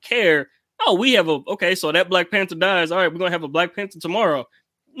they don't care. Oh, we have so that Black Panther dies. All right, we're going to have a Black Panther tomorrow.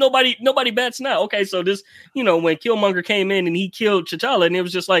 Nobody bats now. Okay, so this, when Killmonger came in and he killed T'Challa, and it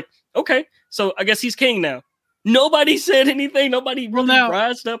was just like, okay, so I guess he's king now. Nobody said anything. Nobody really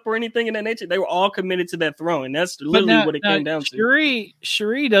rised up or anything in that nature. They were all committed to that throne, and that's literally what it came down to.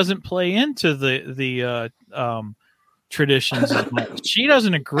 Shuri doesn't play into the traditions as much. She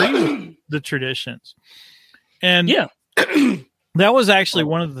doesn't agree with the traditions, and that was actually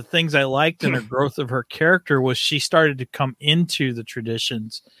one of the things I liked in her growth of her character was she started to come into the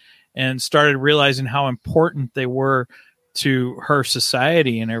traditions and started realizing how important they were to her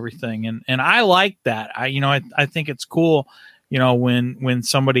society and everything. And I like that. I think it's cool, when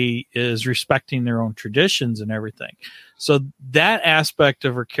somebody is respecting their own traditions and everything. So that aspect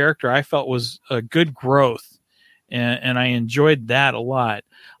of her character I felt was a good growth, and I enjoyed that a lot.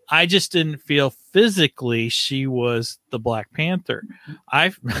 I just didn't feel physically she was the Black Panther.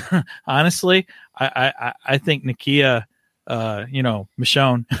 I honestly, I think Nakia,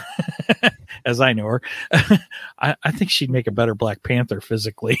 Michonne, as I know her, I think she'd make a better Black Panther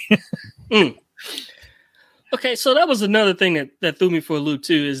physically. Okay, so that was another thing that threw me for a loop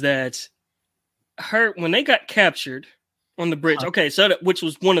too, is that when they got captured on the bridge. Okay, so which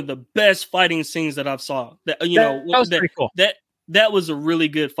was one of the best fighting scenes that I've saw. That was pretty cool. That was a really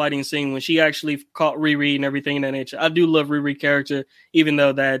good fighting scene when she actually caught Riri and everything in that nature. I do love Riri character, even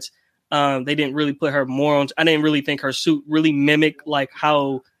though that they didn't really put her more on. I didn't really think her suit really mimicked like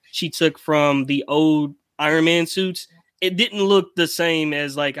how she took from the old Iron Man suits. It didn't look the same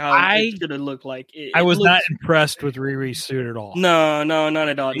as like how it should have looked like. I was not impressed with Riri's suit at all. No, not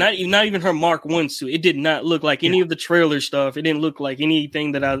at all. Not even her Mark I suit. It did not look like any of the trailer stuff. It didn't look like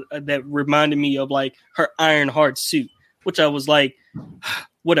anything that reminded me of like her Ironheart suit, which I was like,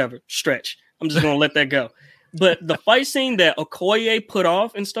 whatever, stretch. I'm just gonna let that go. But the fight scene that Okoye put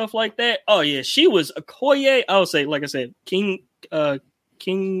off and stuff like that, oh yeah, she was Okoye. I would say, like I said, Queen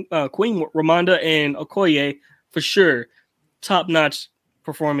Ramonda and Okoye for sure, top notch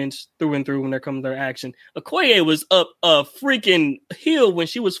performance through and through when there comes their action. Okoye was up a freaking hill when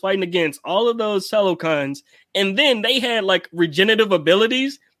she was fighting against all of those Salokans, and then they had like regenerative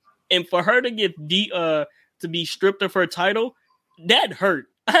abilities, and for her to get to be stripped of her title, that hurt.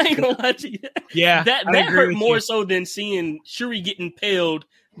 I ain't gonna lie to you. Yeah, that hurt more so than seeing Shuri get impaled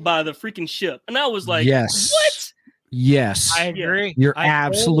by the freaking ship, and I was like, yes, what? Yes, I agree. You're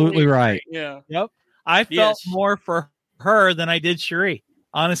absolutely right. Yeah. Yep. I felt more for her than I did Shuri,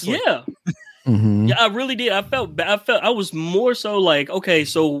 honestly. Yeah. Mm-hmm. Yeah, I really did. I was more so like, okay,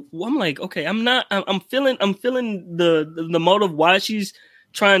 so I'm like, okay, I'm feeling the motive why she's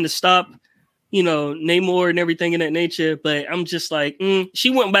trying to stop, Namor and everything in that nature. But I'm just like, she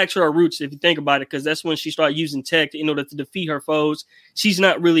went back to her roots, if you think about it, because that's when she started using tech in order to defeat her foes. She's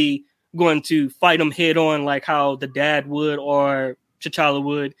not really going to fight them head on like how the dad would or T'Challa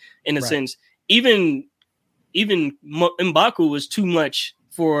would, in a sense. Even M'Baku was too much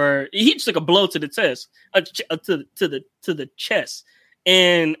for. He just took a blow to the chest, to the chest,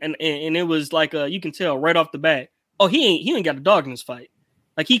 and it was like you can tell right off the bat. Oh, he ain't got a dog in this fight.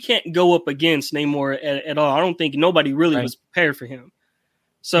 Like he can't go up against Namor at all. I don't think nobody really was prepared for him.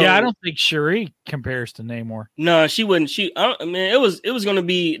 So yeah, I don't think Shuri compares to Namor. No, she wouldn't. It was going to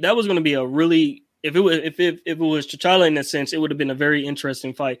be a really if it was T'Challa in that sense, it would have been a very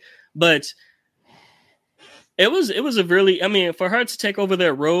interesting fight, but. It was a really, for her to take over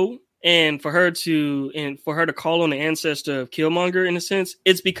that role and for her to call on the ancestor of Killmonger in a sense,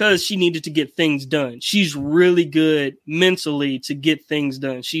 it's because she needed to get things done. She's really good mentally to get things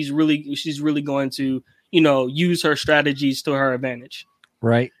done. She's really going to, use her strategies to her advantage.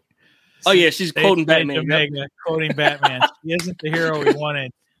 Right. Oh yeah, she's quoting Batman. Quoting Batman. She isn't the hero we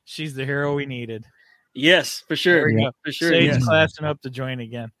wanted. She's the hero we needed. Yes, for sure. For sure. Sage classing up to join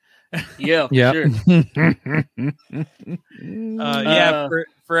again. Yeah, sure.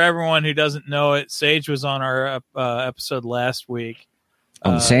 For everyone who doesn't know it, Sage was on our episode last week.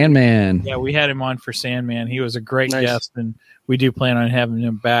 Sandman. Yeah, we had him on for Sandman. He was a great guest, and we do plan on having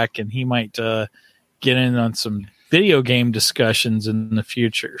him back, and he might get in on some video game discussions in the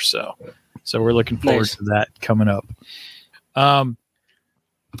future. So we're looking forward to that coming up. I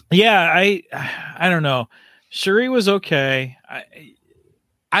don't know. Shuri was okay.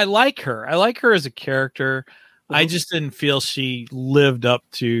 I like her. I like her as a character. Mm-hmm. I just didn't feel she lived up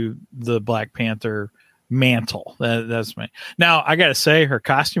to the Black Panther mantle. That's me. Now, I got to say, her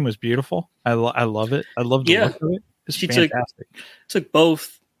costume was beautiful. I love it. I love the look of it. It's fantastic. Took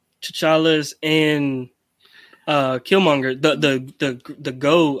both T'Challa's and Killmonger. The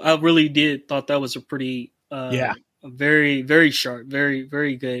go. I really did thought that was a pretty a very, very sharp, very,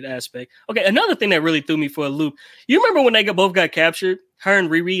 very good aspect. Okay, another thing that really threw me for a loop. You remember when they both got captured? Her and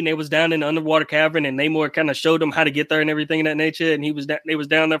Riri, and they was down in the underwater cavern, and Namor kind of showed them how to get there and everything in that nature, and they was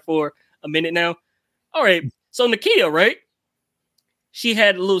down there for a minute now. All right, so Nakia, right? She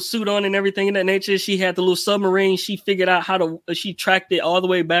had a little suit on and everything in that nature. She had the little submarine. She figured out she tracked it all the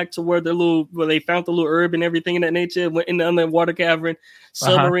way back to where they found the little herb and everything in that nature, went in the underwater cavern,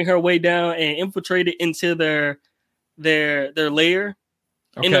 submarine her way down, and infiltrated into their lair.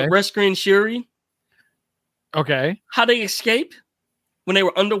 Okay. Ended up rescuing Shuri. Okay. How they escape? when they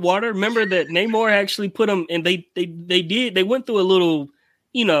were underwater. Remember that Namor actually put them, and they went through a little,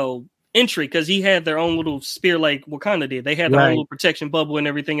 entry because he had their own little spear like Wakanda did. They had their own little protection bubble and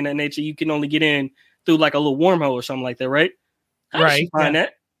everything in that nature. You can only get in through like a little wormhole or something like that, right? How did she find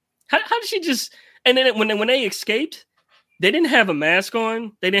that? How did she just? And then when they escaped, they didn't have a mask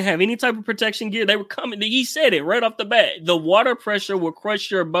on. They didn't have any type of protection gear. They were coming. He said it right off the bat. The water pressure will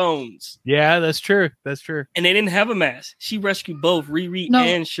crush your bones. Yeah, that's true. That's true. And they didn't have a mask. She rescued both Riri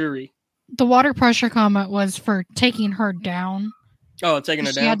and Shuri. The water pressure comment was for taking her down. Oh, taking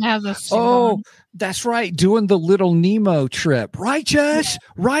her down. She had to have the suit on. That's right. Doing the little Nemo trip. Righteous.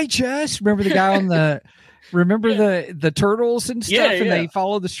 Remember the guy on the... Remember the turtles and stuff, and they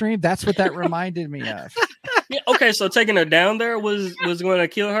follow the stream. That's what that reminded me of. Yeah, okay, so taking her down there was going to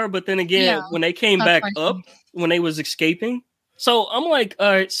kill her, but then again, when they came back up, when they was escaping, so I'm like, all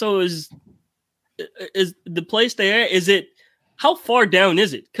right, so is the place there? Is it how far down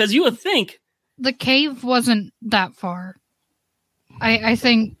is it? Because you would think the cave wasn't that far. I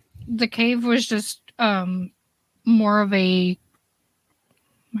think the cave was just more of a.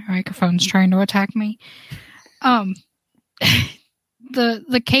 My microphone's trying to attack me. The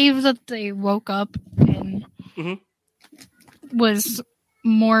cave that they woke up in was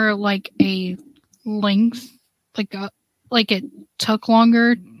more like a length, like it took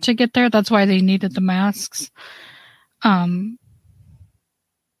longer to get there. That's why they needed the masks. And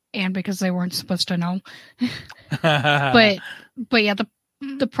because they weren't supposed to know. but yeah,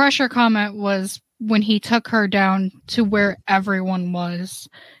 the pressure comment was when he took her down to where everyone was,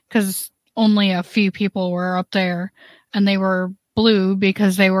 because only a few people were up there, and they were blue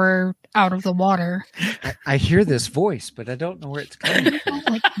because they were out of the water. I hear this voice, but I don't know where it's coming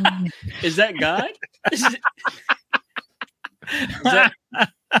from. Is that God?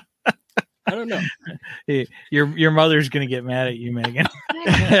 I don't know. Hey, your mother's gonna get mad at you, Megan.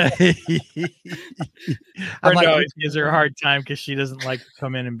 Or no, it gives her a hard time because she doesn't like to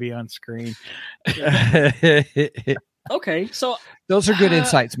come in and be on screen. Okay, so those are good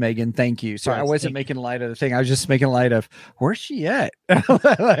insights, Megan. Thank you. Sorry, I wasn't making light of the thing. I was just making light of where's she at?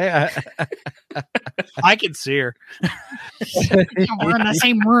 I can see her. We're in the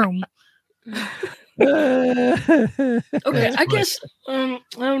same room. Okay, I guess I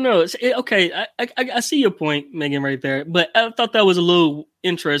don't know. Okay, I see your point, Megan, right there. But I thought that was a little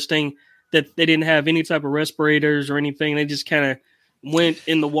interesting that they didn't have any type of respirators or anything. They just kind of went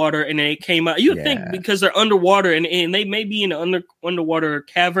in the water and they came out. You would think because they're underwater and they may be in an underwater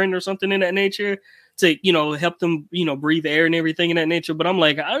cavern or something in that nature to help them breathe air and everything in that nature. But I'm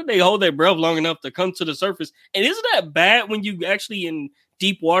like, how do they hold their breath long enough to come to the surface? And isn't that bad when you actually in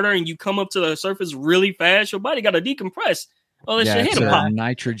deep water and you come up to the surface really fast? Your body got to decompress. Oh, that shit hit a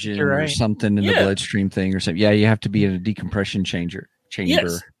nitrogen or something in the bloodstream thing or something. Yeah, you have to be in a decompression chamber.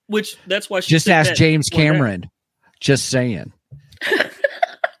 Yes, which that's why she just ask James Cameron. Just saying.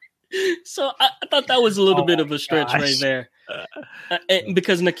 So I thought that was a little bit of a stretch right there.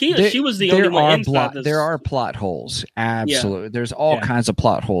 Because Nakia, she was the only one inside this. There are plot holes. Absolutely. Yeah. There's all kinds of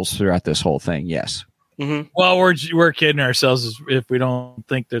plot holes throughout this whole thing. Yes. Mm-hmm. Well, we're kidding ourselves if we don't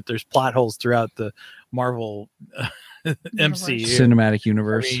think that there's plot holes throughout the Marvel MCU cinematic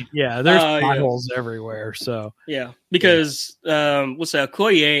universe. I mean, there's plot holes everywhere. So because what's that?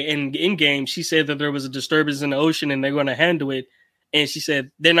 Okoye in game, she said that there was a disturbance in the ocean and they're going to handle it. And she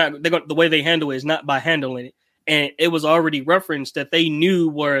said the way they handle it is not by handling it. And it was already referenced that they knew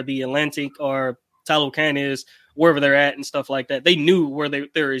where the Atlantic or Talocan is, wherever they're at and stuff like that. They knew where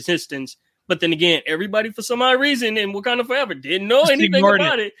their resistance. But then again, everybody for some odd reason in Wakanda Forever didn't know anything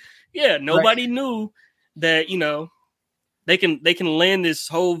about it. Yeah, nobody knew that they can land this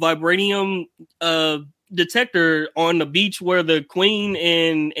whole vibranium detector on the beach where the Queen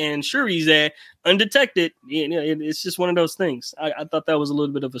and Shuri's at undetected. It's just one of those things. I thought that was a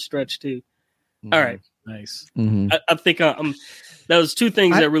little bit of a stretch too. Mm-hmm. All right, nice. Mm-hmm. I think that was two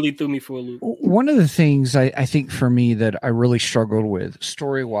things that really threw me for a loop. One of the things I think for me that I really struggled with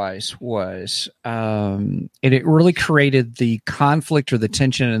story wise was and it really created the conflict or the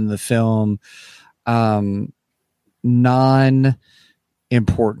tension in the film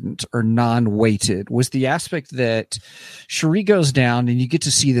non-important or non-weighted was the aspect that Shuri goes down and you get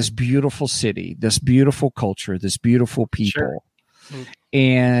to see this beautiful city, this beautiful culture, this beautiful people. Sure. Mm-hmm.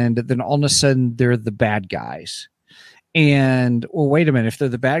 And then all of a sudden they're the bad guys. And well, wait a minute, if they're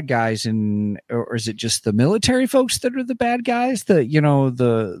the bad guys or is it just the military folks that are the bad guys? True.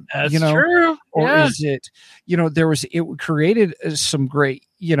 Or is it, it created some great,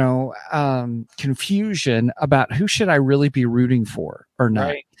 confusion about who should I really be rooting for or not.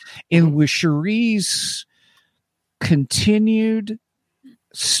 Right. And with Shuri's continued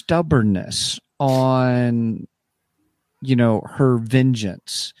stubbornness on, you know, her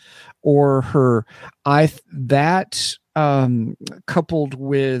vengeance or her, coupled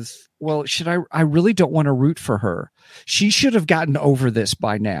with, well, I really don't want to root for her. She should have gotten over this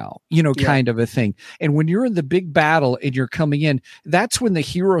by now, you know, kind of a thing. And when you're in the big battle and you're coming in, that's when the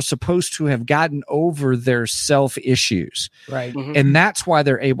hero's supposed to have gotten over their self issues. Right. Mhm. And that's why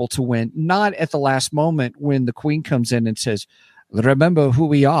they're able to win, not at the last moment when the queen comes in and says, remember who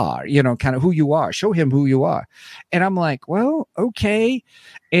we are, you know, kind of who you are, show him who you are. And I'm like, well, okay.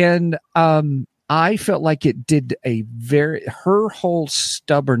 And, I felt like it did her whole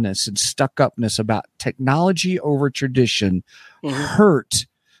stubbornness and stuck upness about technology over tradition hurt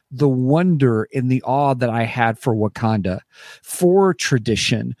the wonder and the awe that I had for Wakanda, for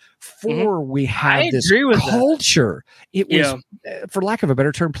tradition, we had this culture. It was, for lack of a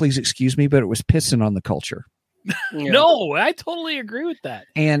better term, please excuse me, but it was pissing on the culture. Yeah. No, I totally agree with that.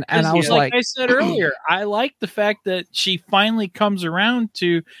 And I was like I said earlier, I like the fact that she finally comes around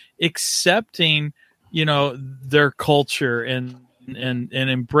to accepting, you know, their culture and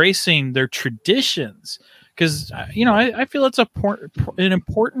embracing their traditions. Because, you know, I feel it's an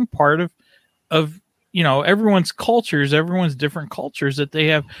important part of, you know, everyone's cultures, everyone's different cultures, that they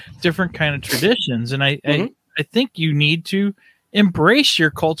have different kind of traditions. And I think you need to embrace your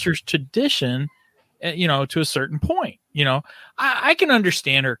culture's tradition, you know, to a certain point. You know, I can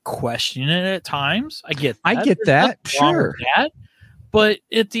understand her questioning it at times. I get that. Sure. But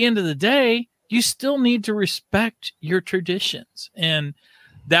at the end of the day, you still need to respect your traditions. And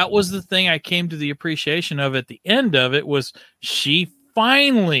that was the thing I came to the appreciation of at the end of it, was she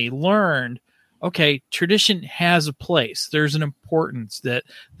finally learned, okay, tradition has a place. There's an importance that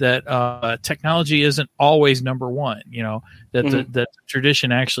technology isn't always number one, you know, that the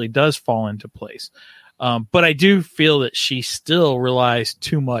tradition actually does fall into place. But I do feel that she still relies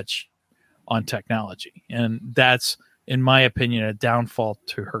too much on technology. And that's, in my opinion, a downfall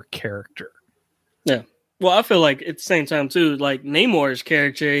to her character. Yeah. Well, I feel like at the same time too, like Namor's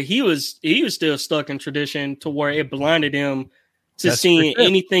character, he was still stuck in tradition to where it blinded him to seeing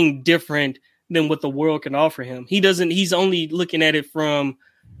anything different than what the world can offer him. He's only looking at it from,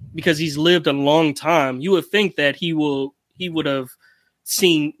 because he's lived a long time. You would think that he would have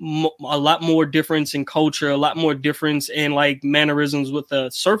seen a lot more difference in culture, a lot more difference in like mannerisms with the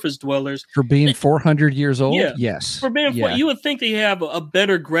surface dwellers. For being 400 years old? Yeah. Yes. For being, you would think they have a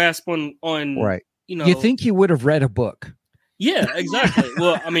better grasp on right. You know, you think he would have read a book? Yeah, exactly.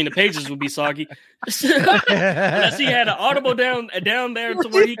 Well, I mean, the pages would be soggy unless he had an Audible down there to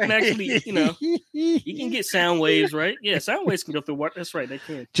where he can actually, you know, he can get sound waves, right? Yeah, sound waves can go through what? That's right, they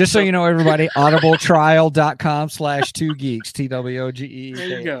can. Just so you know, everybody, audibletrial.com/2geeks, TWOGE.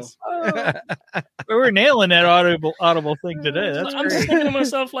 There you go. We're nailing that audible thing today. That's I'm just thinking to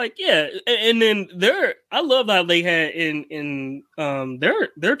myself, like, yeah, and then I love how they had in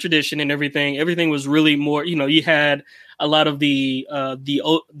their tradition and everything. Everything was really more, you know, you had a lot of the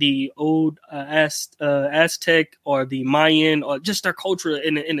old Aztec or the Mayan, or just their culture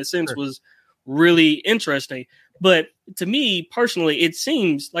in a sense was really interesting. But to me personally, it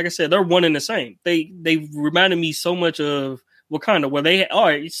seems, like I said, they're one and the same. They reminded me so much of Wakanda, where they, all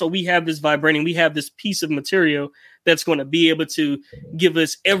right, so we have this vibrating, we have this piece of material that's going to be able to give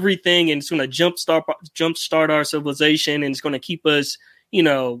us everything, and it's going to jumpstart our civilization, and it's going to keep us, you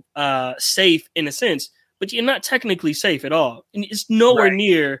know, safe in a sense. But you're not technically safe at all, and it's nowhere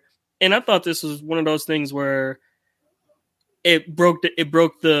near. And I thought this was one of those things where it broke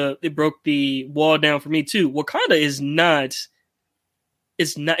the wall down for me too. Wakanda is not.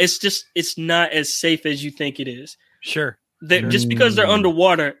 It's not as safe as you think it is. Sure. Just because they're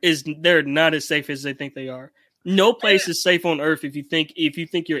underwater, they're not as safe as they think they are. No place is safe on Earth if you think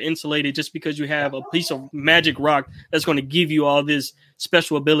you're insulated just because you have a piece of magic rock that's going to give you all these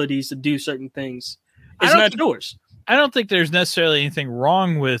special abilities to do certain things. It's not yours. I don't think there's necessarily anything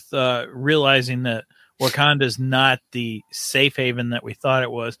wrong with realizing that Wakanda is not the safe haven that we thought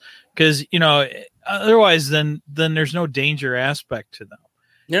it was, because, you know, otherwise then there's no danger aspect to them.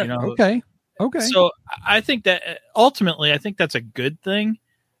 Yeah. You know? Okay. So I think that ultimately, I think that's a good thing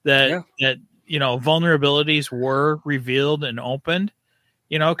that you know, vulnerabilities were revealed and opened,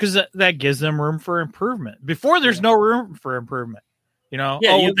 you know, because that gives them room for improvement. Before, there's no room for improvement. You know,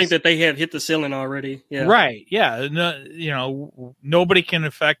 you think that they have hit the ceiling already. Yeah. Right. Yeah. No, you know, nobody can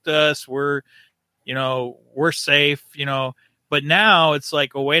affect us. We're safe, you know, but now it's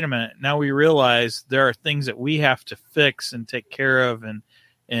like, oh, wait a minute. Now we realize there are things that we have to fix and take care of and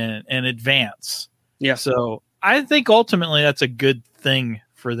advance. Yeah. So I think ultimately that's a good thing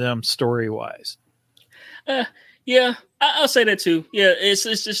for them story wise. Yeah. Yeah, I'll say that too. Yeah, it's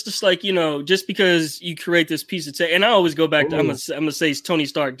just like, just because you create this piece of tech, and I always go back to I'm gonna say it's Tony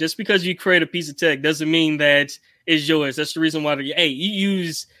Stark. Just because you create a piece of tech doesn't mean that it's yours. That's the reason why you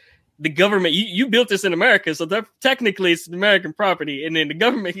use the government. You built this in America, so technically it's American property, and then the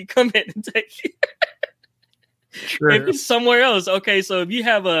government can come in and take it. True. If it's somewhere else, okay. So if you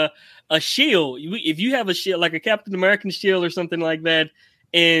have a shield, if you have a shield like a Captain American shield or something like that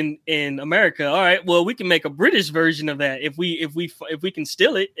in America, all right, well, we can make a British version of that. If we can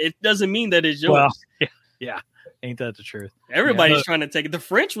steal it, it doesn't mean that it's yours. Well, yeah. Ain't that the truth? Everybody's trying to take it. The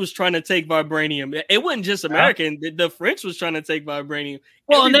French was trying to take vibranium. It wasn't just American. The French was trying to take vibranium.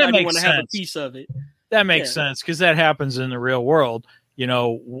 Well, everybody and that makes want to sense. have a piece of it. That makes sense because that happens in the real world.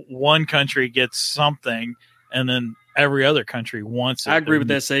 One country gets something, and then every other country wants it. I agree with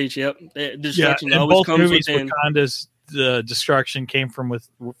that, Sage. Yep, destruction in always both comes movies, within. Wakanda's destruction came from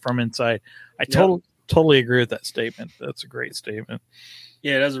inside. I totally agree with that statement. That's a great statement.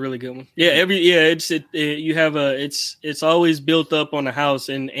 Yeah, that's a really good one. Yeah, it's always built up on the house,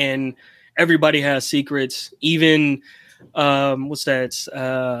 and everybody has secrets. Even what's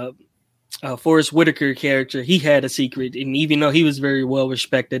that? Forrest Whitaker character, he had a secret, and even though he was very well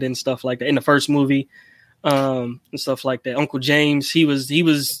respected and stuff like that in the first movie, and stuff like that. Uncle James, he was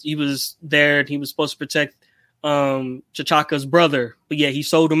there, and he was supposed to protect T'Chaka's brother, but yeah, he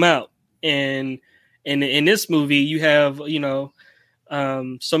sold him out. And in this movie, you have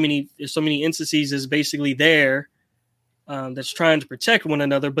so many instances is basically there that's trying to protect one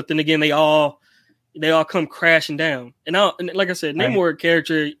another, but then again, they all come crashing down. And like I said, Namor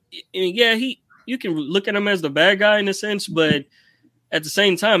character, yeah, you can look at him as the bad guy in a sense, but at the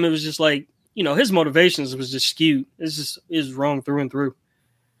same time, it was just like, his motivations was just skewed. It's wrong through and through.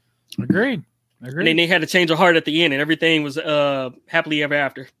 Agreed. And then they had to change of heart at the end, and everything was happily ever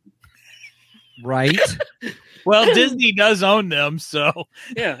after. Right. Well, Disney does own them, so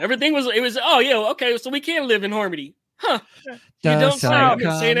yeah, everything was. It was. Oh yeah, okay. So we can live in harmony, huh? You don't say. I've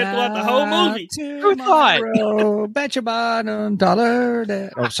been saying that throughout the whole movie. Who thought? Bet your bottom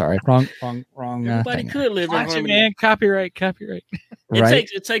dollar. Oh, sorry, wrong. Everybody could live in Watch it, harmony. man. Copyright. Right?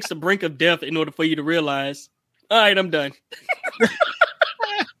 It takes the brink of death in order for you to realize. All right, I'm done.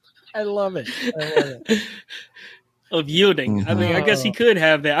 I love it. Of yielding. I mean, I guess he could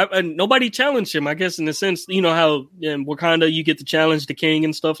have that. Nobody challenged him, I guess, in the sense, how in Wakanda you get to challenge the king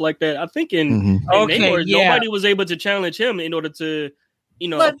and stuff like that. I think in Namor, nobody was able to challenge him in order to,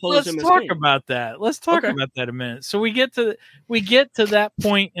 oppose him as king. Let's talk about that. Let's talk about that a minute. So we get to that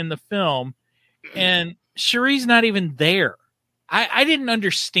point in the film, and Shuri's not even there. I didn't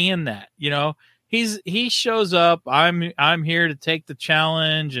understand that. He shows up. I'm here to take the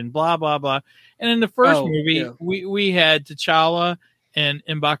challenge and blah blah blah. And in the first movie, we had T'Challa and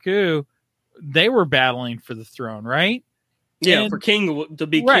M'Baku. They were battling for the throne, right? Yeah, for king to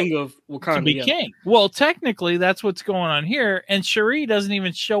be king of Wakanda. To be king. Well, technically, that's what's going on here. And Shuri doesn't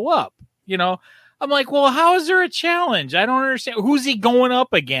even show up. I'm like, well, how is there a challenge? I don't understand. Who's he going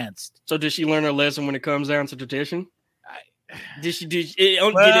up against? So did she learn her lesson when it comes down to tradition? Did it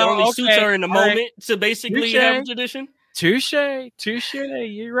only suits her in the moment to basically have a tradition? Touche.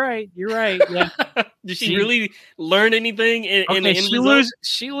 You're right. Yeah. Did she really learn anything in the end result?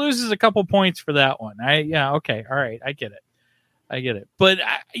 She loses a couple points for that one. Okay. All right. I get it. But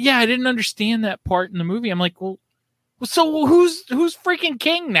I didn't understand that part in the movie. I'm like, well, so who's freaking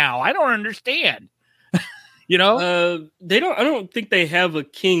king now? I don't understand. They don't. I don't think they have a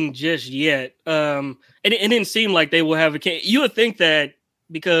king just yet. It didn't seem like they will have a king. You would think that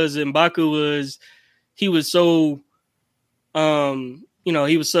because M'Baku he was so,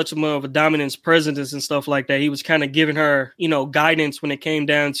 he was such more of a dominance presence and stuff like that. He was kind of giving her, guidance when it came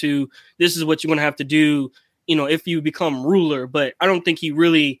down to this is what you're going to have to do, if you become ruler. But I don't think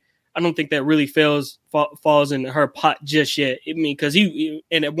that really falls in her pot just yet. I mean, because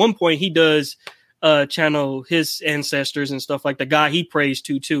and at one point he does channel his ancestors and stuff like the guy he prays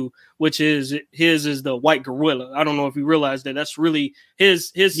to, which is the white gorilla. I don't know if you realize that. That's really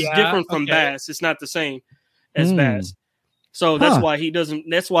his is different from Bass. It's not the same as Bass. So that's why he doesn't.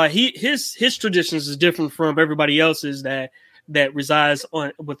 That's why his traditions is different from everybody else's that resides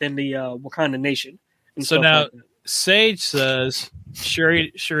within the Wakanda nation. And so now Sage says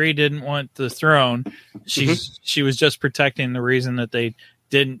Shuri didn't want the throne. She was just protecting the reason that they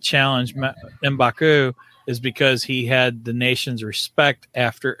didn't challenge M'Baku is because he had the nation's respect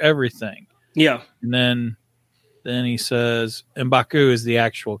after everything. Yeah. And then he says M'Baku is the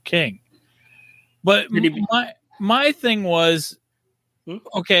actual king. But my thing was,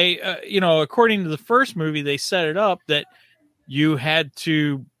 okay, according to the first movie, they set it up that you had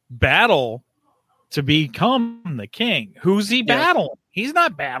to battle to become the king. Who's he battling? He's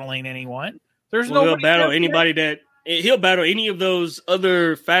not battling anyone. There's no. He'll battle anybody he'll battle any of those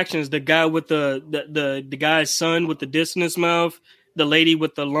other factions. The guy with the guy's son with the disc in his mouth, the lady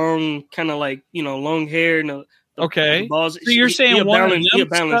with the long kind of like long hair and the balls. So you're saying one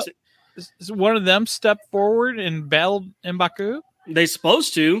of them stepped forward and battled M'Baku? They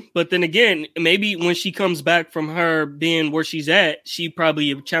supposed to, but then again, maybe when she comes back from her being where she's at, she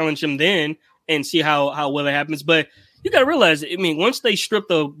probably challenge him then and see how well it happens. But you got to realize, I mean, once she stripped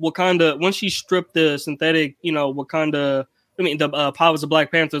the synthetic, Wakanda, the powers of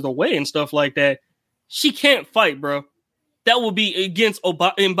Black Panthers away and stuff like that, she can't fight, bro. That will be against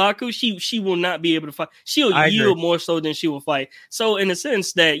M'Baku. She will not be able to fight. She'll yield more so than she will fight. So in a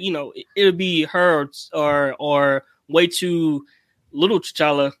sense that, it'll be her or way too little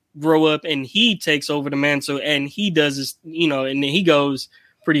T'Challa grow up and he takes over the mantle and he does this, and then he goes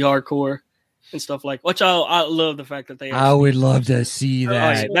pretty hardcore and stuff like. Which I love the fact that they. I would love to see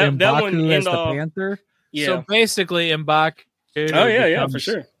that. That one as the Panther. Yeah. So basically, M'Baku. Oh yeah, for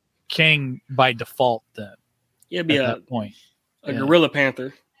sure. King by default then. Yeah, be at that point. A gorilla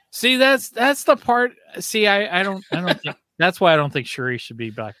panther. See, that's the part. See, I don't think that's why I don't think Shuri should be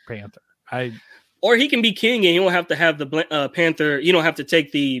Black Panther. Or he can be king, and you don't have to have the panther. You don't have to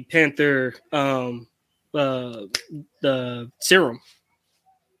take the panther, the serum.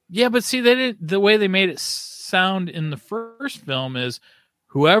 Yeah, but see, they didn't. The way they made it sound in the first film is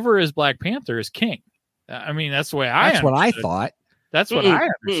whoever is Black Panther is king. I mean, that's the way That's what I thought. That's what I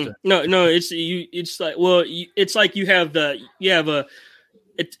understood. No, it's like, well, it's like you have in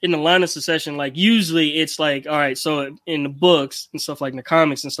the line of succession. Like usually, it's like, all right. So in the books and stuff like in the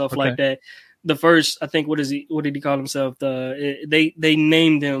comics and stuff like that, the first, I think, what did he call himself? They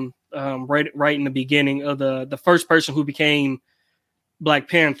named him right in the beginning of the first person who became Black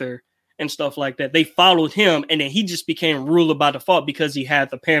Panther and stuff like that. They followed him, and then he just became ruler by default because he had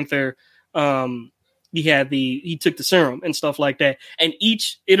the Panther. He took the serum and stuff like that. And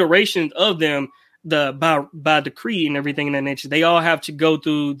each iteration of them, by decree and everything in that nature, they all have to go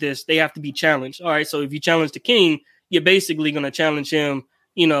through this. They have to be challenged. All right. So if you challenge the king, you're basically going to challenge him,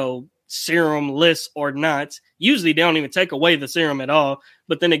 serum-less or not. Usually they don't even take away the serum at all.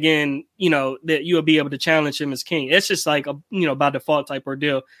 But then again, that you'll be able to challenge him as king. It's just like by default type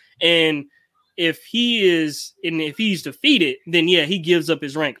ordeal. And if he's defeated, then yeah, he gives up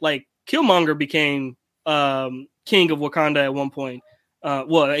his rank. Like Killmonger became king of Wakanda at one point.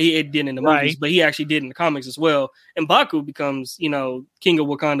 He did in the movies, but he actually did in the comics as well. And M'Baku becomes, king of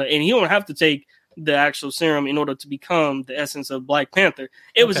Wakanda, and he don't have to take the actual serum in order to become the essence of Black Panther.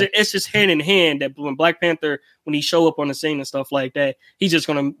 It's just hand in hand that when Black Panther, when he show up on the scene and stuff like that, he's just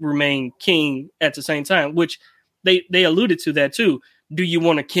going to remain king at the same time, which they alluded to that too. Do you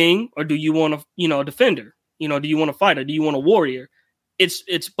want a king or do you want a defender? Do you want a fighter? Do you want a warrior?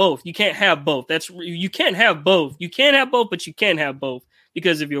 It's both. You can't have both. You can't have both. You can't have both, but you can have both.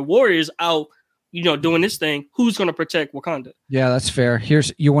 Because if your warrior's out, doing this thing, who's going to protect Wakanda? Yeah, that's fair.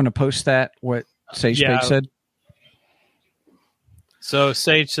 You want to post that, what Sage Page said? So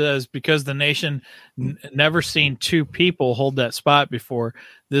Sage says, because the nation never seen two people hold that spot before,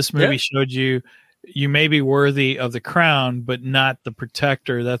 this movie showed you may be worthy of the crown, but not the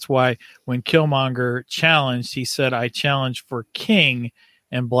protector. That's why when Killmonger challenged, he said, I challenge for king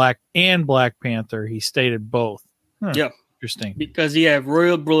and Black Panther. He stated both. Yeah. Interesting. Because he had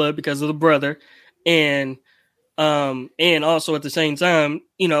royal blood because of the brother. And also at the same time,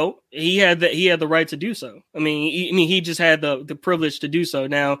 he had the right to do so. I mean, he just had the privilege to do so.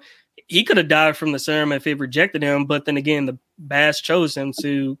 Now, he could have died from the serum if it rejected him, but then again, the Bass chose him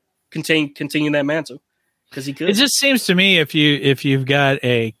to continue that mantle because he could. It just seems to me if you've got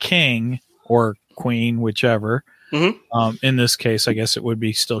a king or queen, whichever, in this case, I guess it would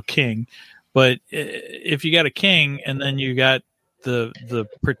be still king. But if you got a king and then you got the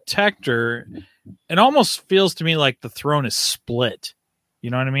protector, it almost feels to me like the throne is split. You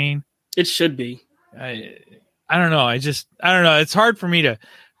know what I mean? It should be. I don't know. I don't know. It's hard for me to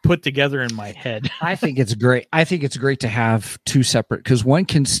put together in my head. I think it's great. I think it's great to have two separate, because one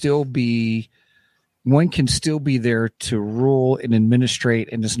can still be there to rule and administrate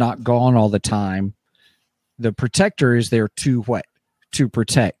and is not gone all the time. The protector is there to what? To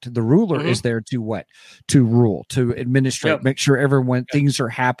protect. The ruler is there to what? To rule, to administrate, make sure things are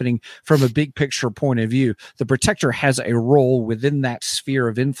happening from a big picture point of view. The protector has a role within that sphere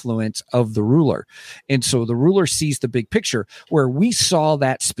of influence of the ruler. And so the ruler sees the big picture, where we saw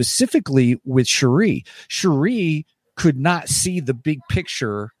that specifically with Shuri. Shuri could not see the big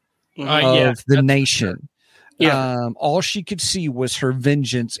picture of the nation. Yeah. All she could see was her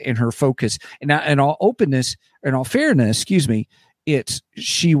vengeance and her focus. And now, in all openness, in all fairness, excuse me,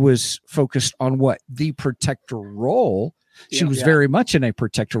 she was focused on what? The protector role. She was very much in a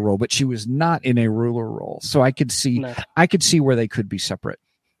protector role, but she was not in a ruler role. So I could see where they could be separate.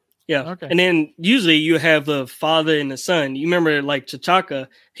 Yeah. Okay. And then usually you have the father and the son. You remember like T'Chaka,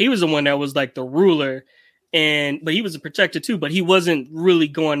 he was the one that was like the ruler, but he was a protector too, but he wasn't really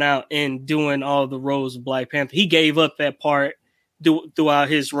going out and doing all the roles of Black Panther. He gave up that part throughout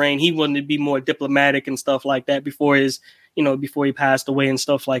his reign. He wanted to be more diplomatic and stuff like that before he passed away and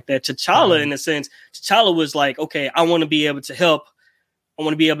stuff like that. T'Challa, in a sense, T'Challa was like, okay, I want to be able to help. I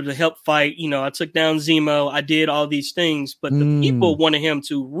want to be able to help fight. I took down Zemo. I did all these things, but the people wanted him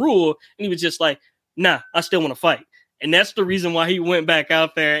to rule. And he was just like, nah, I still want to fight. And that's the reason why he went back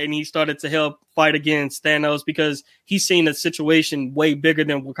out there and he started to help fight against Thanos, because he's seen a situation way bigger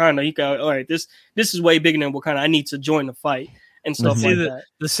than Wakanda. He go, all right, this is way bigger than Wakanda. I need to join the fight and stuff like that.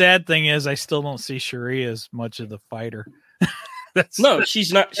 The sad thing is I still don't see Shuri as much of the fighter.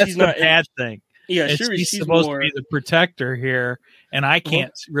 She's not. She's not a bad thing. Yeah, she's supposed to be the protector here, and I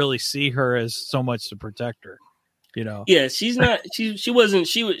can't really see her as so much the protector. Yeah, she's not. She wasn't.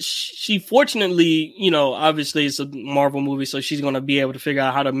 She fortunately, obviously it's a Marvel movie, so she's going to be able to figure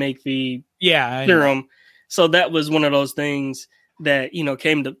out how to make the serum. So that was one of those things that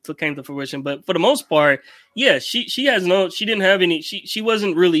came to fruition. But for the most part, yeah, she didn't have any. She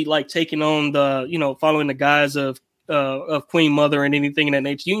wasn't really like taking on the following the guise of Queen Mother and anything in that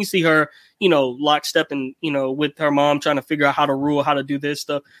nature. You can see her, lockstep and with her mom trying to figure out how to rule, how to do this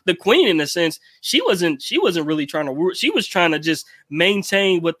stuff. The Queen, in a sense, she wasn't really trying to rule. She was trying to just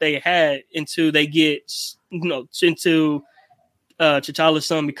maintain what they had until they get, into T'Challa's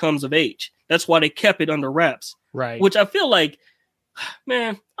son becomes of age. That's why they kept it under wraps. Right. Which I feel like,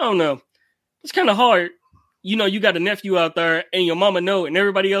 man, I don't know. It's kind of hard. You got a nephew out there and your mama know it and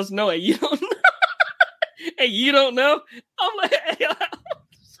everybody else know it. You don't know. Hey, you don't know? I'm like, hey,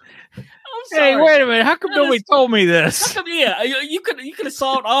 I'm sorry. Hey, wait a minute. How come nobody told me this? How come, you could have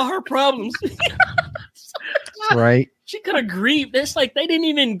solved all her problems. Right. She could have grieved. It's like they didn't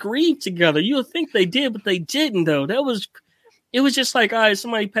even grieve together. You would think they did, but they didn't, though. It was just like, all right,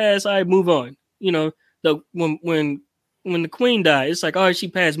 somebody passed, all right, move on. When the Queen died, it's like, all right, she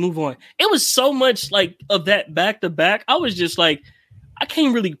passed, move on. It was so much like of that back to back. I was just like, I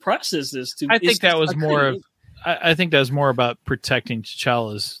can't really process this. I think that was more about protecting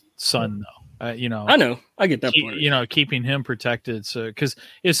T'Challa's son, though. I know, I get that part. Keeping him protected. So, because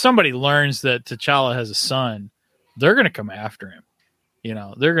if somebody learns that T'Challa has a son, they're going to come after him.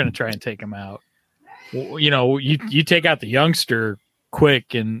 They're going to try and take him out. You take out the youngster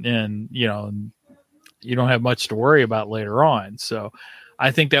quick, and you don't have much to worry about later on. So, I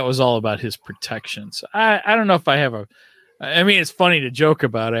think that was all about his protection. So, I don't know if I have I mean, it's funny to joke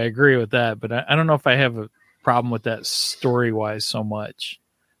about. I agree with that, but I don't know if I have a problem with that story-wise so much.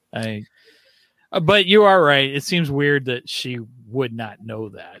 But you are right. It seems weird that she would not know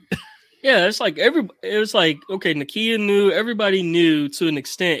that. Yeah, it was like, okay, Nakia knew, everybody knew to an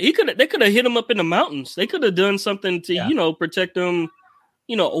extent. They could have hit him up in the mountains. They could have done something to, protect him,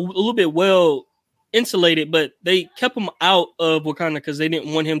 a little bit well insulated, but they kept him out of Wakanda because they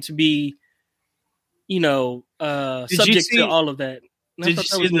didn't want him to be, subject to all of that. Did you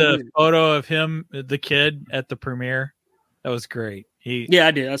see the photo of him, the kid, at the premiere? That was great. Yeah,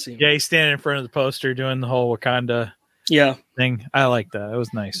 I did. I see him. Yeah, he's standing in front of the poster doing the whole Wakanda thing. I like that. It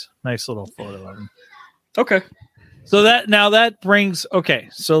was nice. Nice little photo of him. Okay. So that brings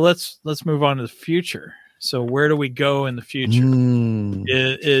so let's move on to the future. So where do we go in the future?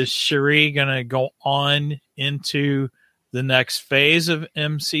 Is Shuri gonna go on into the next phase of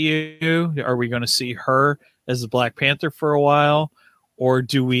MCU? Are we going to see her as the Black Panther for a while? Or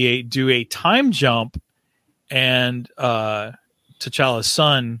do we do a time jump and T'Challa's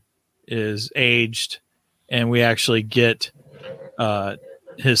son is aged and we actually get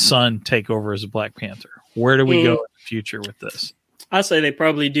his son take over as a Black Panther? Where do we go in the future with this? I say they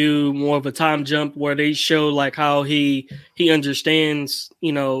probably do more of a time jump where they show like how he understands,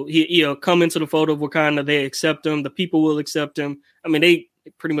 he'll come into the photo of Wakanda, they accept him, the people will accept him. I mean, they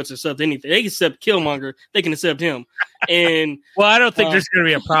pretty much accept anything. They accept Killmonger, they can accept him. And well, I don't think there's going to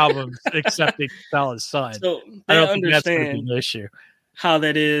be a problem accepting T'Challa's son. So I don't think that's going to be an issue. How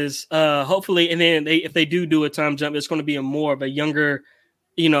that is, hopefully, and then if they do a time jump, it's going to be a more of a younger,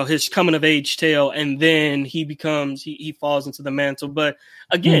 his coming of age tale, and then he falls into the mantle. But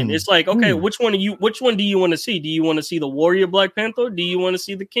again, it's like, okay, which one do you want to see? Do you want to see the warrior Black Panther? Or do you want to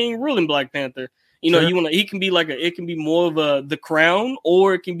see the king ruling Black Panther? Sure. He can be it can be more of the crown,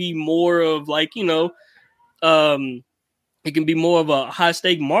 or it can be more of like, it can be more of a high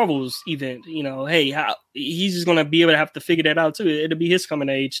stake Marvels event. You know, hey, he's just gonna be able to have to figure that out too. It'll be his coming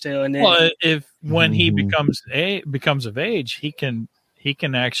of age tale, and then when he becomes of age, he can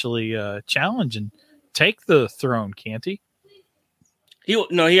actually challenge and take the throne, can't he?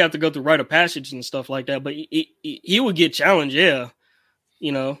 He have to go through rite of passage and stuff like that, but he would get challenged, yeah,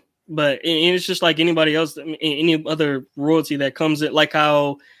 you know. But it's just like anybody else, any other royalty that comes in, like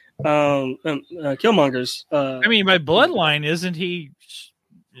how Killmonger's. I mean, by bloodline, isn't he?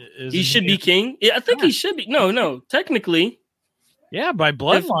 He should be king. Yeah, I think he should be. No, technically. Yeah, by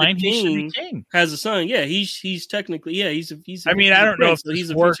bloodline, he should be king. Has a son. Yeah, he's technically. Yeah, he's. I mean, I don't know if he's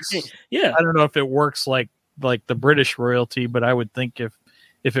a works. King. Yeah, I don't know if it works like the British royalty, but I would think if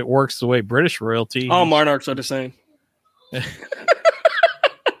it works the way British royalty, all monarchs are the same.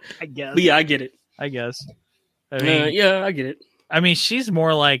 I guess. But yeah, I get it. I guess. I mean, yeah, I get it. I mean, she's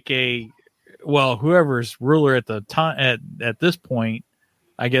more like whoever's ruler at the time at this point,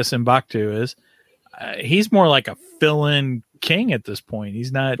 I guess Mbaktu is. He's more like a fill-in king at this point.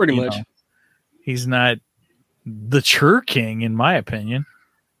 He's not pretty much. He's not the true king, in my opinion.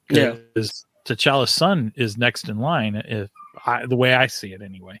 Yeah, T'Challa's son is next in line, the way I see it,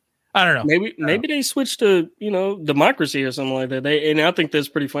 anyway. I don't know. Maybe they switched to democracy or something like that. And I think that's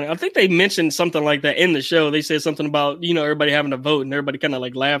pretty funny. I think they mentioned something like that in the show. They said something about everybody having to vote, and everybody kind of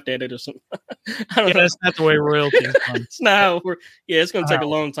like laughed at it or something. I don't know. That's not the way royalty is done. It's not how it's going to take a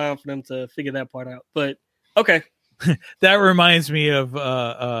long time for them to figure that part out. But okay, that reminds me of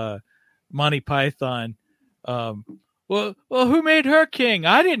Monty Python. Well, who made her king?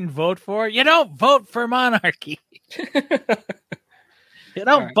 I didn't vote for it. You don't vote for monarchy. You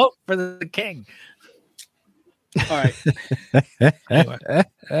don't vote for the king. All right. Anyway.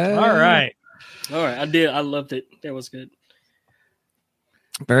 All right. I did. I loved it. That was good.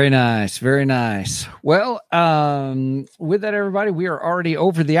 Very nice. Very nice. Well, with that, everybody, we are already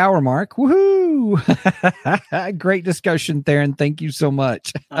over the hour mark. Woohoo! Great discussion, Theron. Thank you so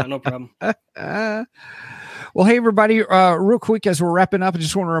much. No problem. Well, hey, everybody, real quick, as we're wrapping up, I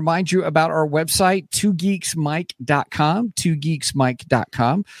just want to remind you about our website, 2geeksmike.com,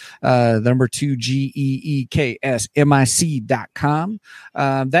 2geeksmike.com, the number 2geeksmic.com.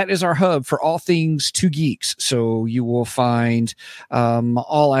 That is our hub for all things Two Geeks. So you will find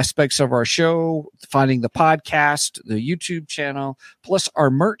all aspects of our show, finding the podcast, the YouTube channel, plus our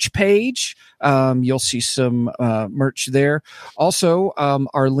merch page. You'll see some merch there. Also,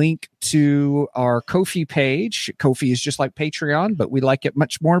 our link to our Ko-fi page. Ko-fi is just like Patreon, but we like it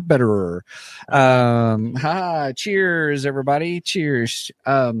much more better. Cheers, everybody. Cheers.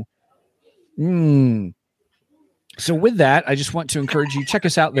 So with that, I just want to encourage you, check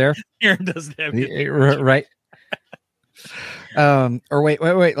us out there. Aaron doesn't have it. Right. Or wait,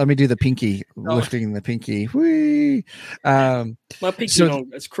 let me do the pinky, lifting the pinky. Whee. My pinky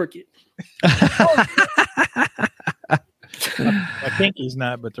it's crooked. My pinky's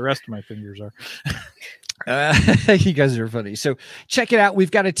not, but the rest of my fingers are. You guys are funny. So check it out.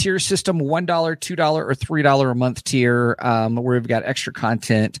 We've got a tier system, $1, $2, or $3 a month tier, where we've got extra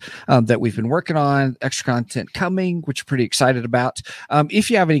content that we've been working on, extra content coming, which we're pretty excited about.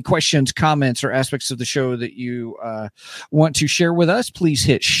 If you have any questions, comments, or aspects of the show that you want to share with us, please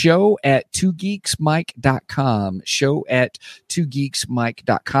hit show@2geeksmike.com.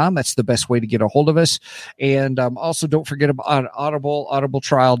 Show@2geeksmike.com. That's the best way to get a hold of us. And also don't forget about Audible,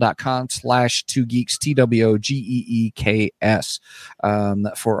 audibletrial.com/2geeks, TWOGEEKS,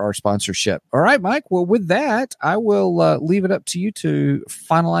 for our sponsorship. All right, Mike. Well, with that, I will leave it up to you to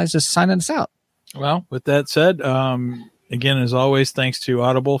finalize this, signing us out. Well, with that said, again, as always, thanks to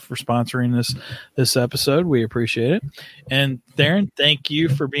Audible for sponsoring this episode. We appreciate it. And Theron, thank you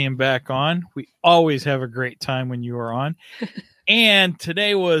for being back on. We always have a great time when you are on. And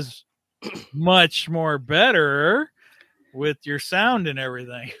today was much more better with your sound and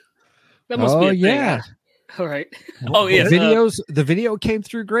everything. That must be a thing. All right. Oh yeah. The video came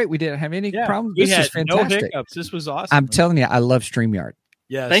through great. We didn't have any problems. This is fantastic. No hiccups. This was awesome. I'm telling you, I love StreamYard.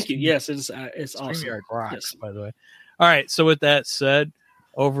 Yes. Thank you. Yes, it's awesome. StreamYard rocks, by the way. All right. So with that said,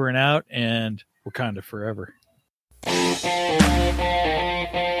 over and out, and Wakanda forever.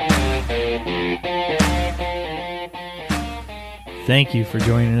 Thank you for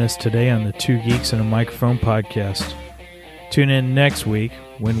joining us today on the Two Geeks and a Microphone podcast. Tune in next week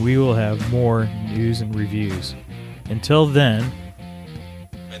when we will have more news and reviews. Until then,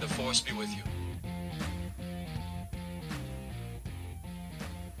 may the force be with you.